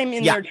their time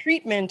in their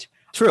treatment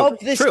of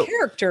this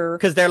character.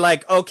 Because they're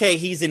like, okay,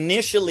 he's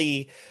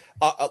initially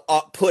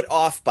put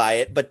off by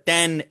it, but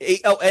then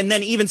and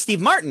then even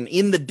Steve Martin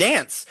in the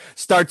dance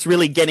starts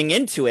really getting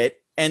into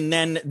it, and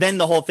then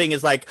the whole thing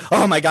is like,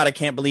 oh my god, I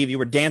can't believe you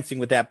were dancing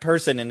with that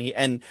person,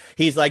 and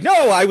he's like,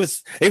 no, I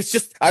was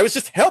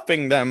just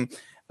helping them.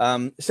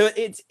 So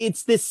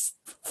it's this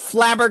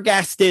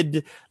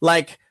flabbergasted,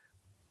 like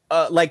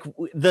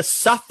the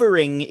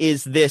suffering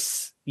is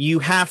this, you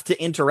have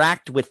to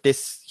interact with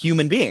this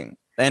human being,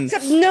 and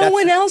except no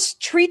one else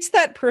treats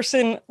that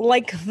person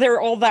like they're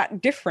all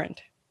that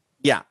different.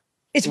 Yeah,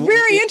 it's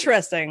very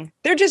interesting.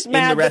 They're just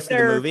mad in the rest that of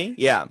the they're movie.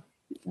 Yeah,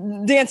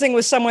 dancing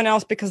with someone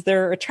else because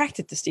they're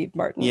attracted to Steve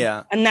Martin.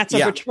 Yeah, and that's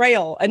a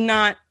betrayal, and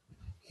not.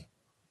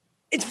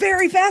 It's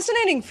very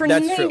fascinating for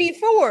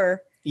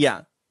 94.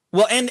 Yeah.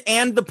 Well,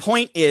 and the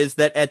point is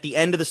that at the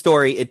end of the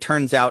story, it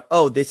turns out,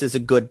 oh, this is a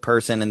good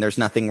person, and there's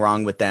nothing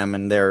wrong with them,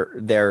 and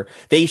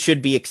they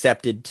should be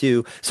accepted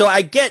too. So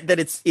I get that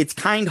it's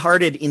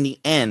kind-hearted in the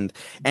end,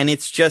 and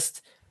it's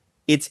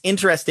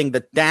interesting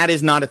that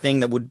is not a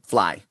thing that would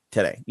fly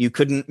today. You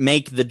couldn't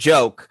make the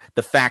joke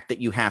the fact that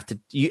you have to.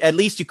 At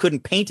least you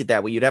couldn't paint it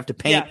that way. You'd have to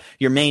paint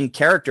your main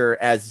character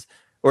as.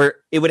 Or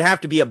it would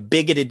have to be a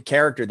bigoted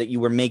character that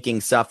you were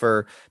making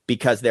suffer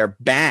because they're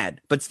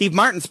bad. But Steve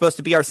Martin's supposed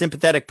to be our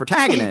sympathetic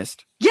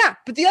protagonist. Yeah,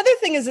 but the other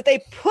thing is that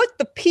they put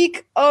the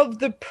peak of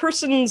the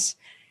person's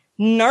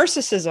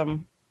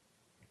narcissism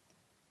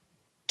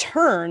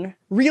turn,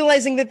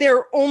 realizing that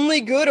they're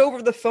only good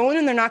over the phone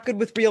and they're not good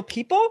with real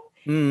people,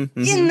 in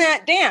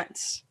that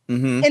dance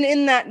and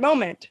in that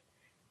moment.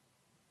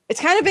 It's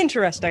kind of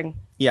interesting.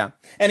 Yeah.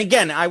 And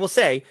again, I will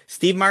say,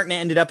 Steve Martin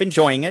ended up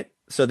enjoying it.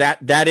 So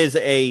that is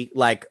a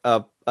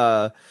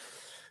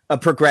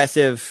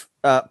progressive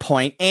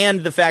point,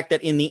 and the fact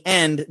that in the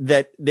end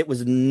that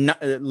was not,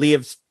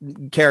 Leah's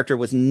character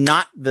was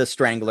not the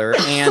strangler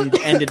and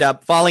ended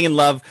up falling in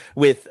love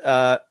with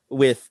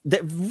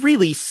that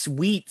really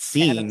sweet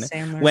scene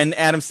when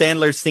Adam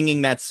Sandler's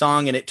singing that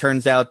song, and it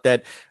turns out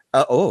that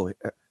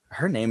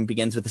her name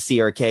begins with a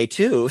C or a K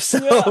too.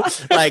 So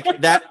like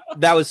that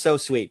was so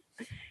sweet.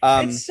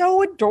 It's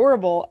so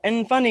adorable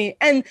and funny.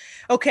 And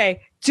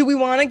okay, do we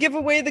want to give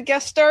away the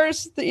guest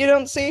stars that you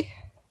don't see?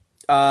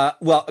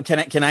 Well,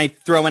 can I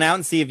throw one out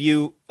and see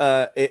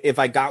if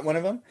I got one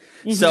of them?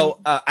 Mm-hmm. So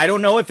I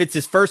don't know if it's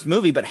his first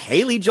movie, but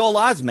Haley Joel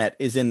Osment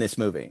is in this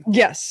movie.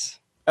 Yes.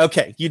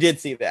 Okay, you did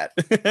see that.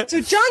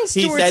 So Jon Stewart's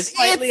he says,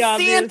 slightly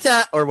obvious.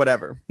 Santa or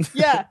whatever.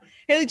 Yeah,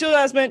 Haley Joel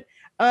Osment.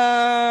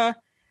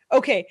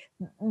 Okay,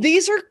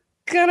 these are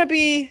gonna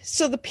be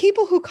the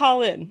people who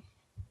call in.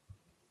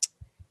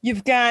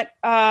 You've got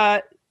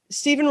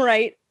Stephen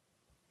Wright,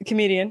 the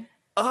comedian.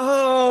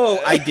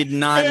 Oh, I did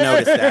not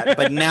notice that.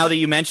 But now that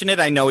you mention it,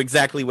 I know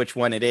exactly which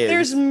one it is.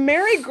 There's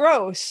Mary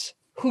Gross,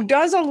 who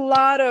does a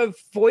lot of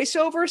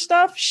voiceover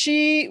stuff.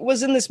 She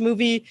was in this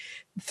movie,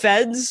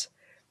 Feds,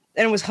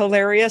 and was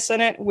hilarious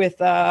in it with,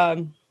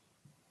 again,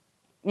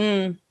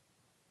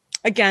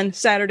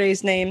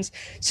 Saturday's Names.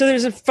 So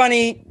there's a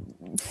funny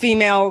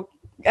female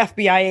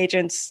FBI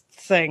agents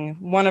thing.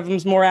 One of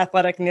them's more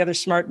athletic and the other's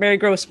smart. Mary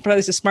Gross probably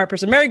is a smart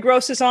person. Mary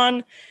Gross is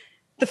on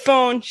the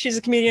phone. She's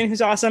a comedian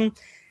who's awesome.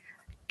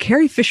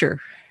 Carrie Fisher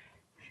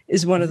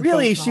is one of the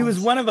Really? She was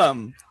one of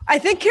them. I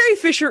think Carrie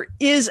Fisher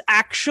is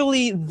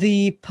actually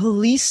the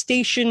police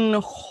station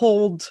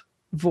hold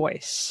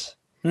voice.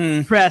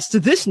 Press to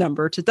this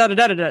number to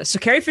da-da-da-da-da. So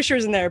Carrie Fisher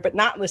is in there, but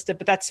not listed.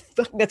 But that's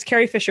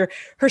Carrie Fisher.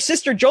 Her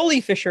sister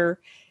Jolie Fisher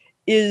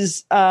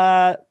is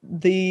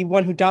the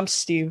one who dumps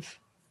Steve.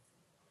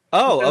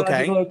 Oh,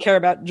 okay. People don't care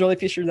about Jolie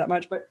Fisher that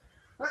much, but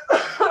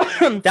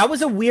that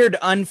was a weird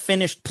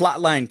unfinished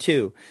plot line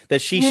too,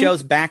 that she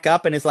shows back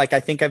up and is like, I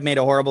think I've made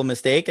a horrible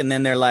mistake. And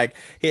then they're like,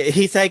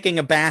 he's taking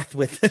a bath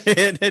with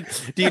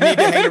it. Do you need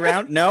to hang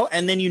around? No.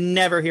 And then you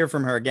never hear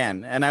from her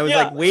again. And I was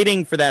like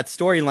waiting for that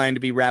storyline to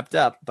be wrapped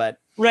up, but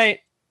I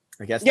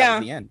guess that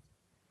was the end.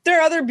 There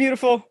are other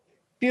beautiful,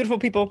 beautiful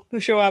people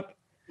who show up,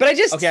 but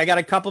I got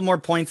a couple more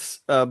points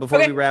before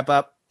we wrap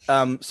up.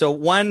 So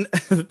one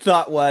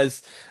thought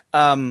was,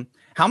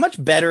 how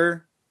much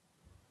better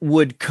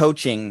would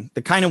coaching,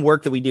 the kind of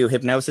work that we do,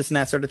 hypnosis and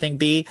that sort of thing,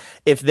 be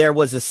if there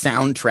was a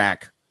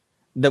soundtrack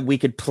that we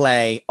could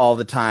play all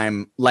the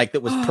time, like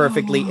that was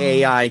perfectly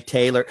AI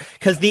tailored?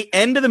 Because the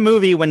end of the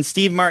movie, when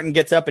Steve Martin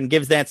gets up and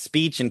gives that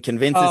speech and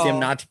convinces him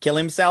not to kill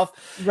himself,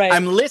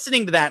 I'm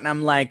listening to that and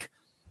I'm like,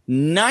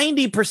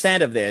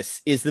 90% of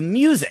this is the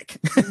music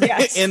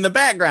in the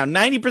background.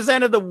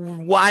 90% of the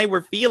why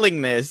we're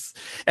feeling this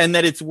and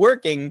that it's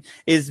working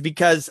is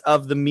because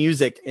of the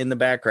music in the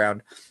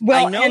background.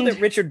 Well, I know that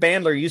Richard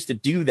Bandler used to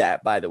do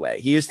that, by the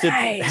way. He used to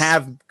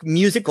have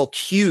musical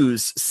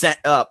cues set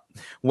up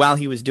while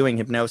he was doing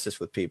hypnosis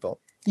with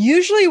people.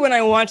 Usually when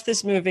I watch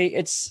this movie,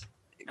 it's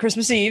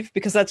Christmas Eve,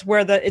 because that's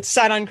where it's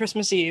set on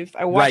Christmas Eve.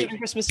 I watch it on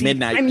Christmas Eve.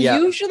 Midnight. I'm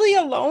usually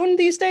alone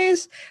these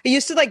days. I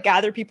used to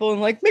gather people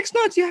and mixed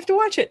nuts, you have to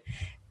watch it.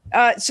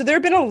 So there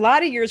have been a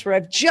lot of years where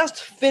I've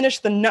just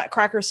finished the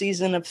Nutcracker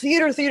season of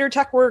theater,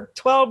 tech work,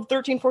 12,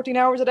 13, 14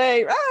 hours a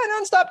day,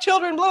 nonstop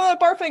children, blah,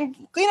 blah, barfing,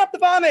 clean up the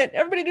vomit,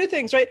 everybody do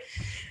things, right?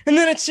 And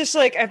then it's just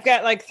like, I've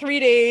got like 3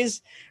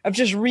 days of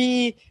just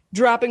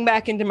dropping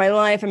back into my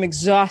life. I'm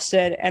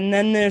exhausted. And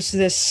then there's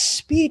this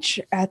speech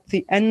at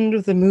the end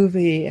of the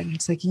movie. And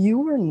it's like,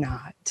 you are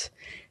not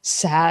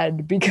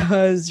sad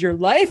because your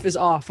life is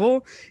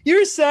awful.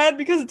 You're sad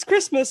because it's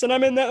Christmas. And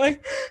I'm in that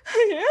like,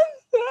 I am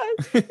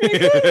sad. Every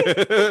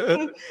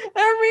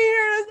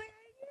year I was like,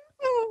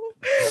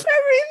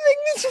 everything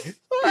is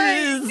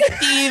fine.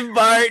 Steve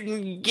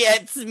Martin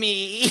gets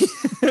me.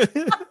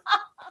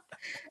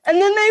 And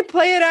then they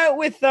play it out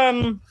with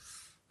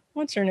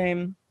what's her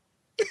name?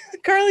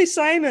 Carly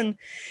Simon.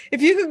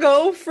 If you could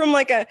go from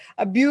like a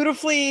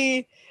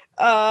beautifully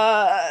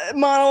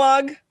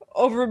monologue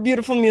over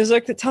beautiful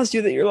music that tells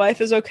you that your life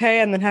is okay,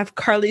 and then have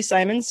Carly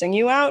Simon sing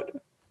you out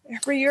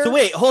every year. So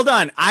wait, hold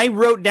on. I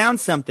wrote down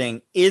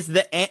something. Is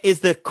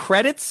the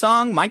credits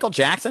song Michael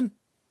Jackson?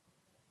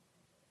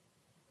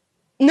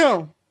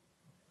 No.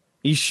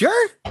 You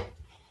sure?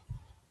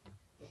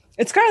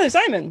 It's Carly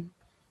Simon.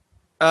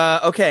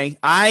 Okay.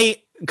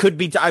 I could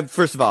be.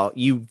 First of all,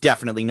 you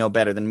definitely know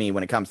better than me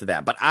when it comes to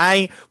that. But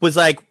I was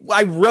like,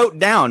 I wrote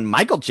down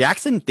Michael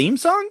Jackson theme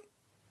song.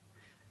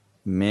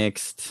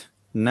 Mixed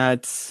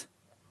nuts.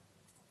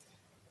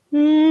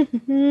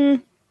 Mm-hmm.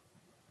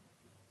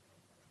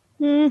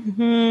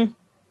 Mm-hmm.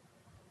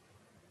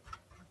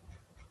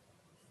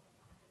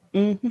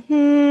 Mm-hmm.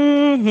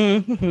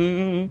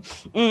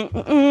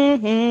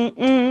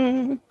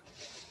 Mm-hmm.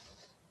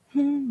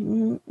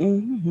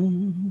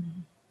 Mm-hmm.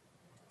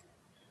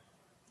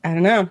 I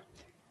don't know.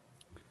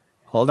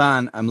 Hold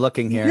on, I'm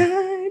looking here.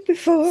 Santa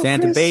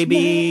Christmas.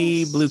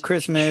 Baby, Blue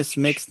Christmas,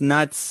 Mixed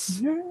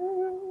Nuts.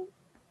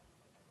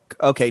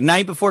 Okay,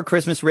 Night Before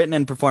Christmas, written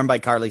and performed by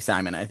Carly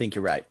Simon. I think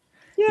you're right.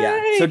 Yay.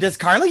 Yeah. So does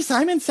Carly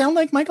Simon sound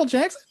like Michael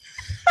Jackson?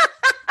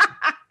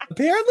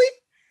 Apparently.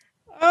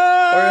 Or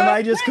am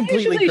I just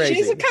completely crazy?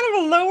 She's kind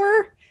of a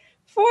lower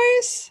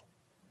voice.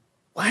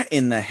 What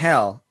in the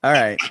hell? All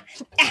right.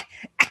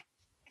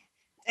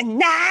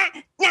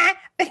 Night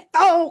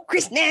before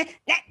Christmas.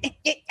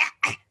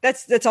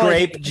 That's all.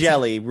 Grape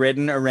Jelly,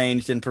 written,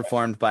 arranged, and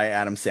performed by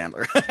Adam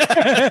Sandler.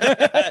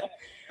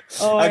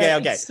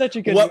 Okay. It's such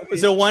a good movie.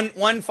 So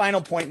one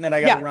final point that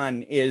I got to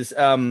run is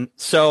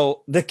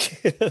so the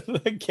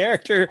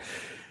character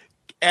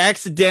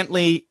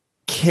accidentally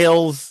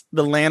kills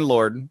the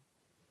landlord.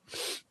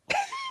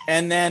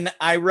 And then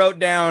I wrote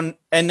down,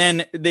 and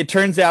then it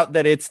turns out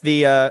that it's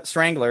the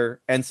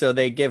strangler, and so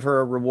they give her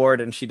a reward,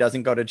 and she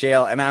doesn't go to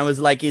jail. And I was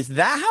like, "Is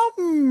that how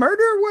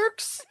murder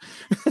works?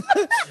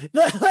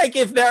 Like,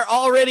 if they're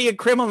already a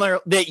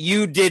criminal that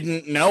you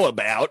didn't know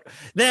about,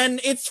 then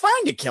it's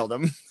fine to kill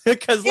them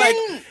because, like,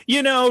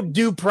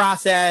 due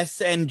process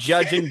and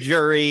judge and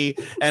jury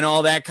and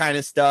all that kind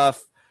of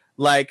stuff."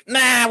 Like,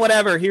 nah,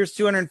 whatever. Here's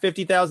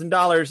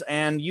 $250,000,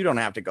 and you don't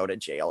have to go to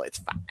jail. It's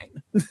fine.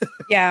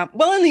 Yeah.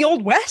 Well, in the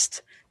Old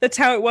West, that's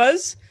how it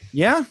was.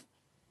 Yeah.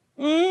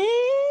 I'm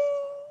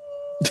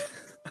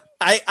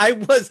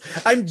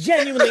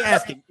genuinely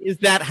asking, is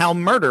that how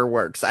murder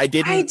works? I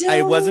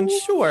wasn't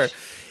sure.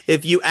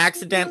 If you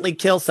accidentally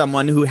kill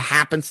someone who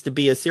happens to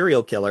be a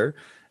serial killer,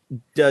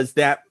 does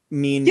that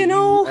mean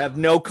you have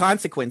no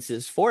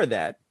consequences for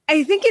that?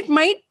 I think it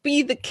might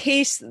be the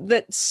case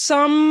that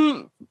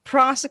some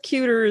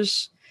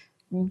prosecutors,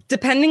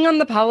 depending on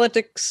the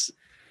politics,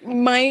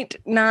 might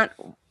not.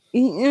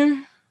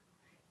 Do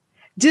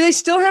they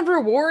still have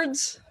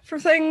rewards for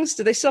things?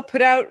 Do they still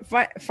put out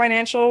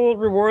financial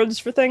rewards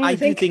for things? I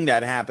do think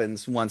that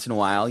happens once in a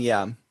while.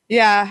 Yeah.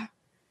 Yeah.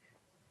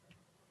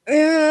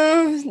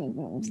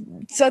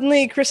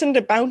 Suddenly christened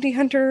a bounty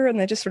hunter, and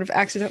they just sort of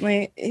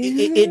accidentally.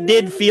 It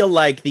did feel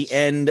like the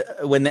end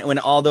when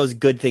all those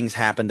good things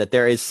happen, that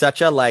there is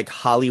such a like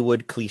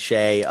Hollywood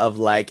cliche of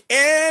like,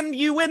 and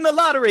you win the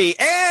lottery,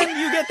 and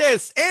you get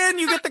this, and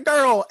you get the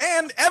girl,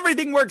 and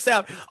everything works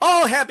out,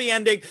 all happy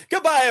ending.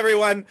 Goodbye,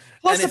 everyone.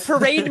 Plus a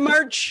parade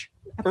march.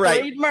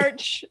 Parade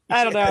march.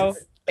 I don't know.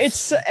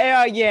 It's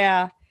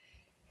yeah.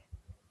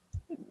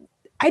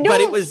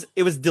 But it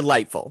was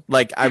delightful.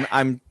 Like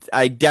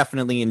I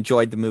definitely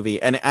enjoyed the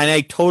movie, and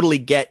I totally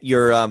get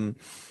your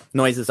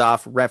noises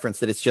off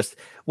reference that it's just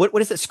what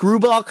is it?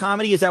 Screwball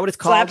comedy? Is that what it's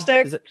called?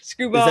 Slapstick.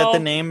 Screwball. Is that the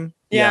name?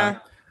 Yeah.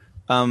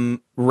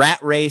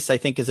 Rat Race, I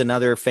think, is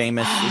another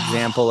famous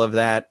example of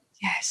that.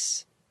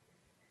 Yes.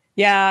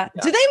 Yeah.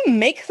 Do they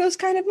make those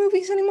kind of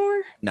movies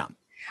anymore? No.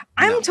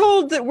 I'm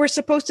told that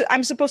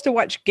I'm supposed to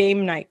watch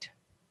Game Night.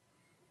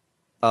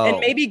 Oh. And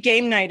maybe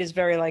Game Night is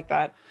very like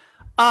that.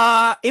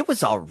 It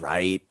was all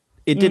right.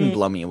 It didn't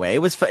blow me away.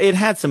 It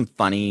had some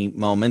funny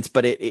moments,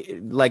 but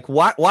it like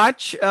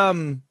watch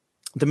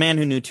The Man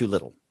Who Knew Too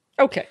Little.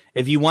 Okay.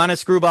 If you want a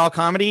screwball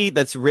comedy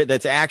that's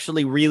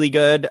actually really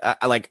good,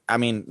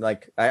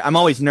 I'm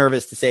always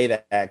nervous to say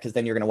that because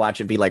then you're going to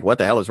watch it and be like, what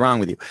the hell is wrong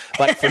with you?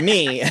 But for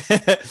me,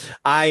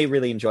 I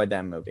really enjoyed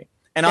that movie.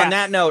 And on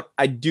that note,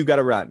 I do got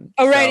to run.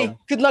 Alrighty. So,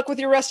 good luck with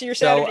your rest of your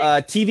Saturday. So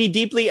TV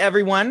deeply,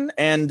 everyone.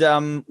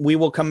 And we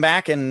will come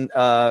back and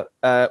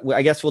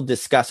I guess we'll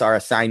discuss our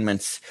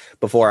assignments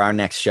before our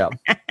next show.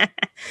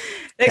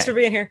 Thanks for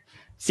being here.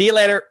 See you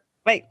later.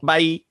 Bye.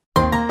 Bye.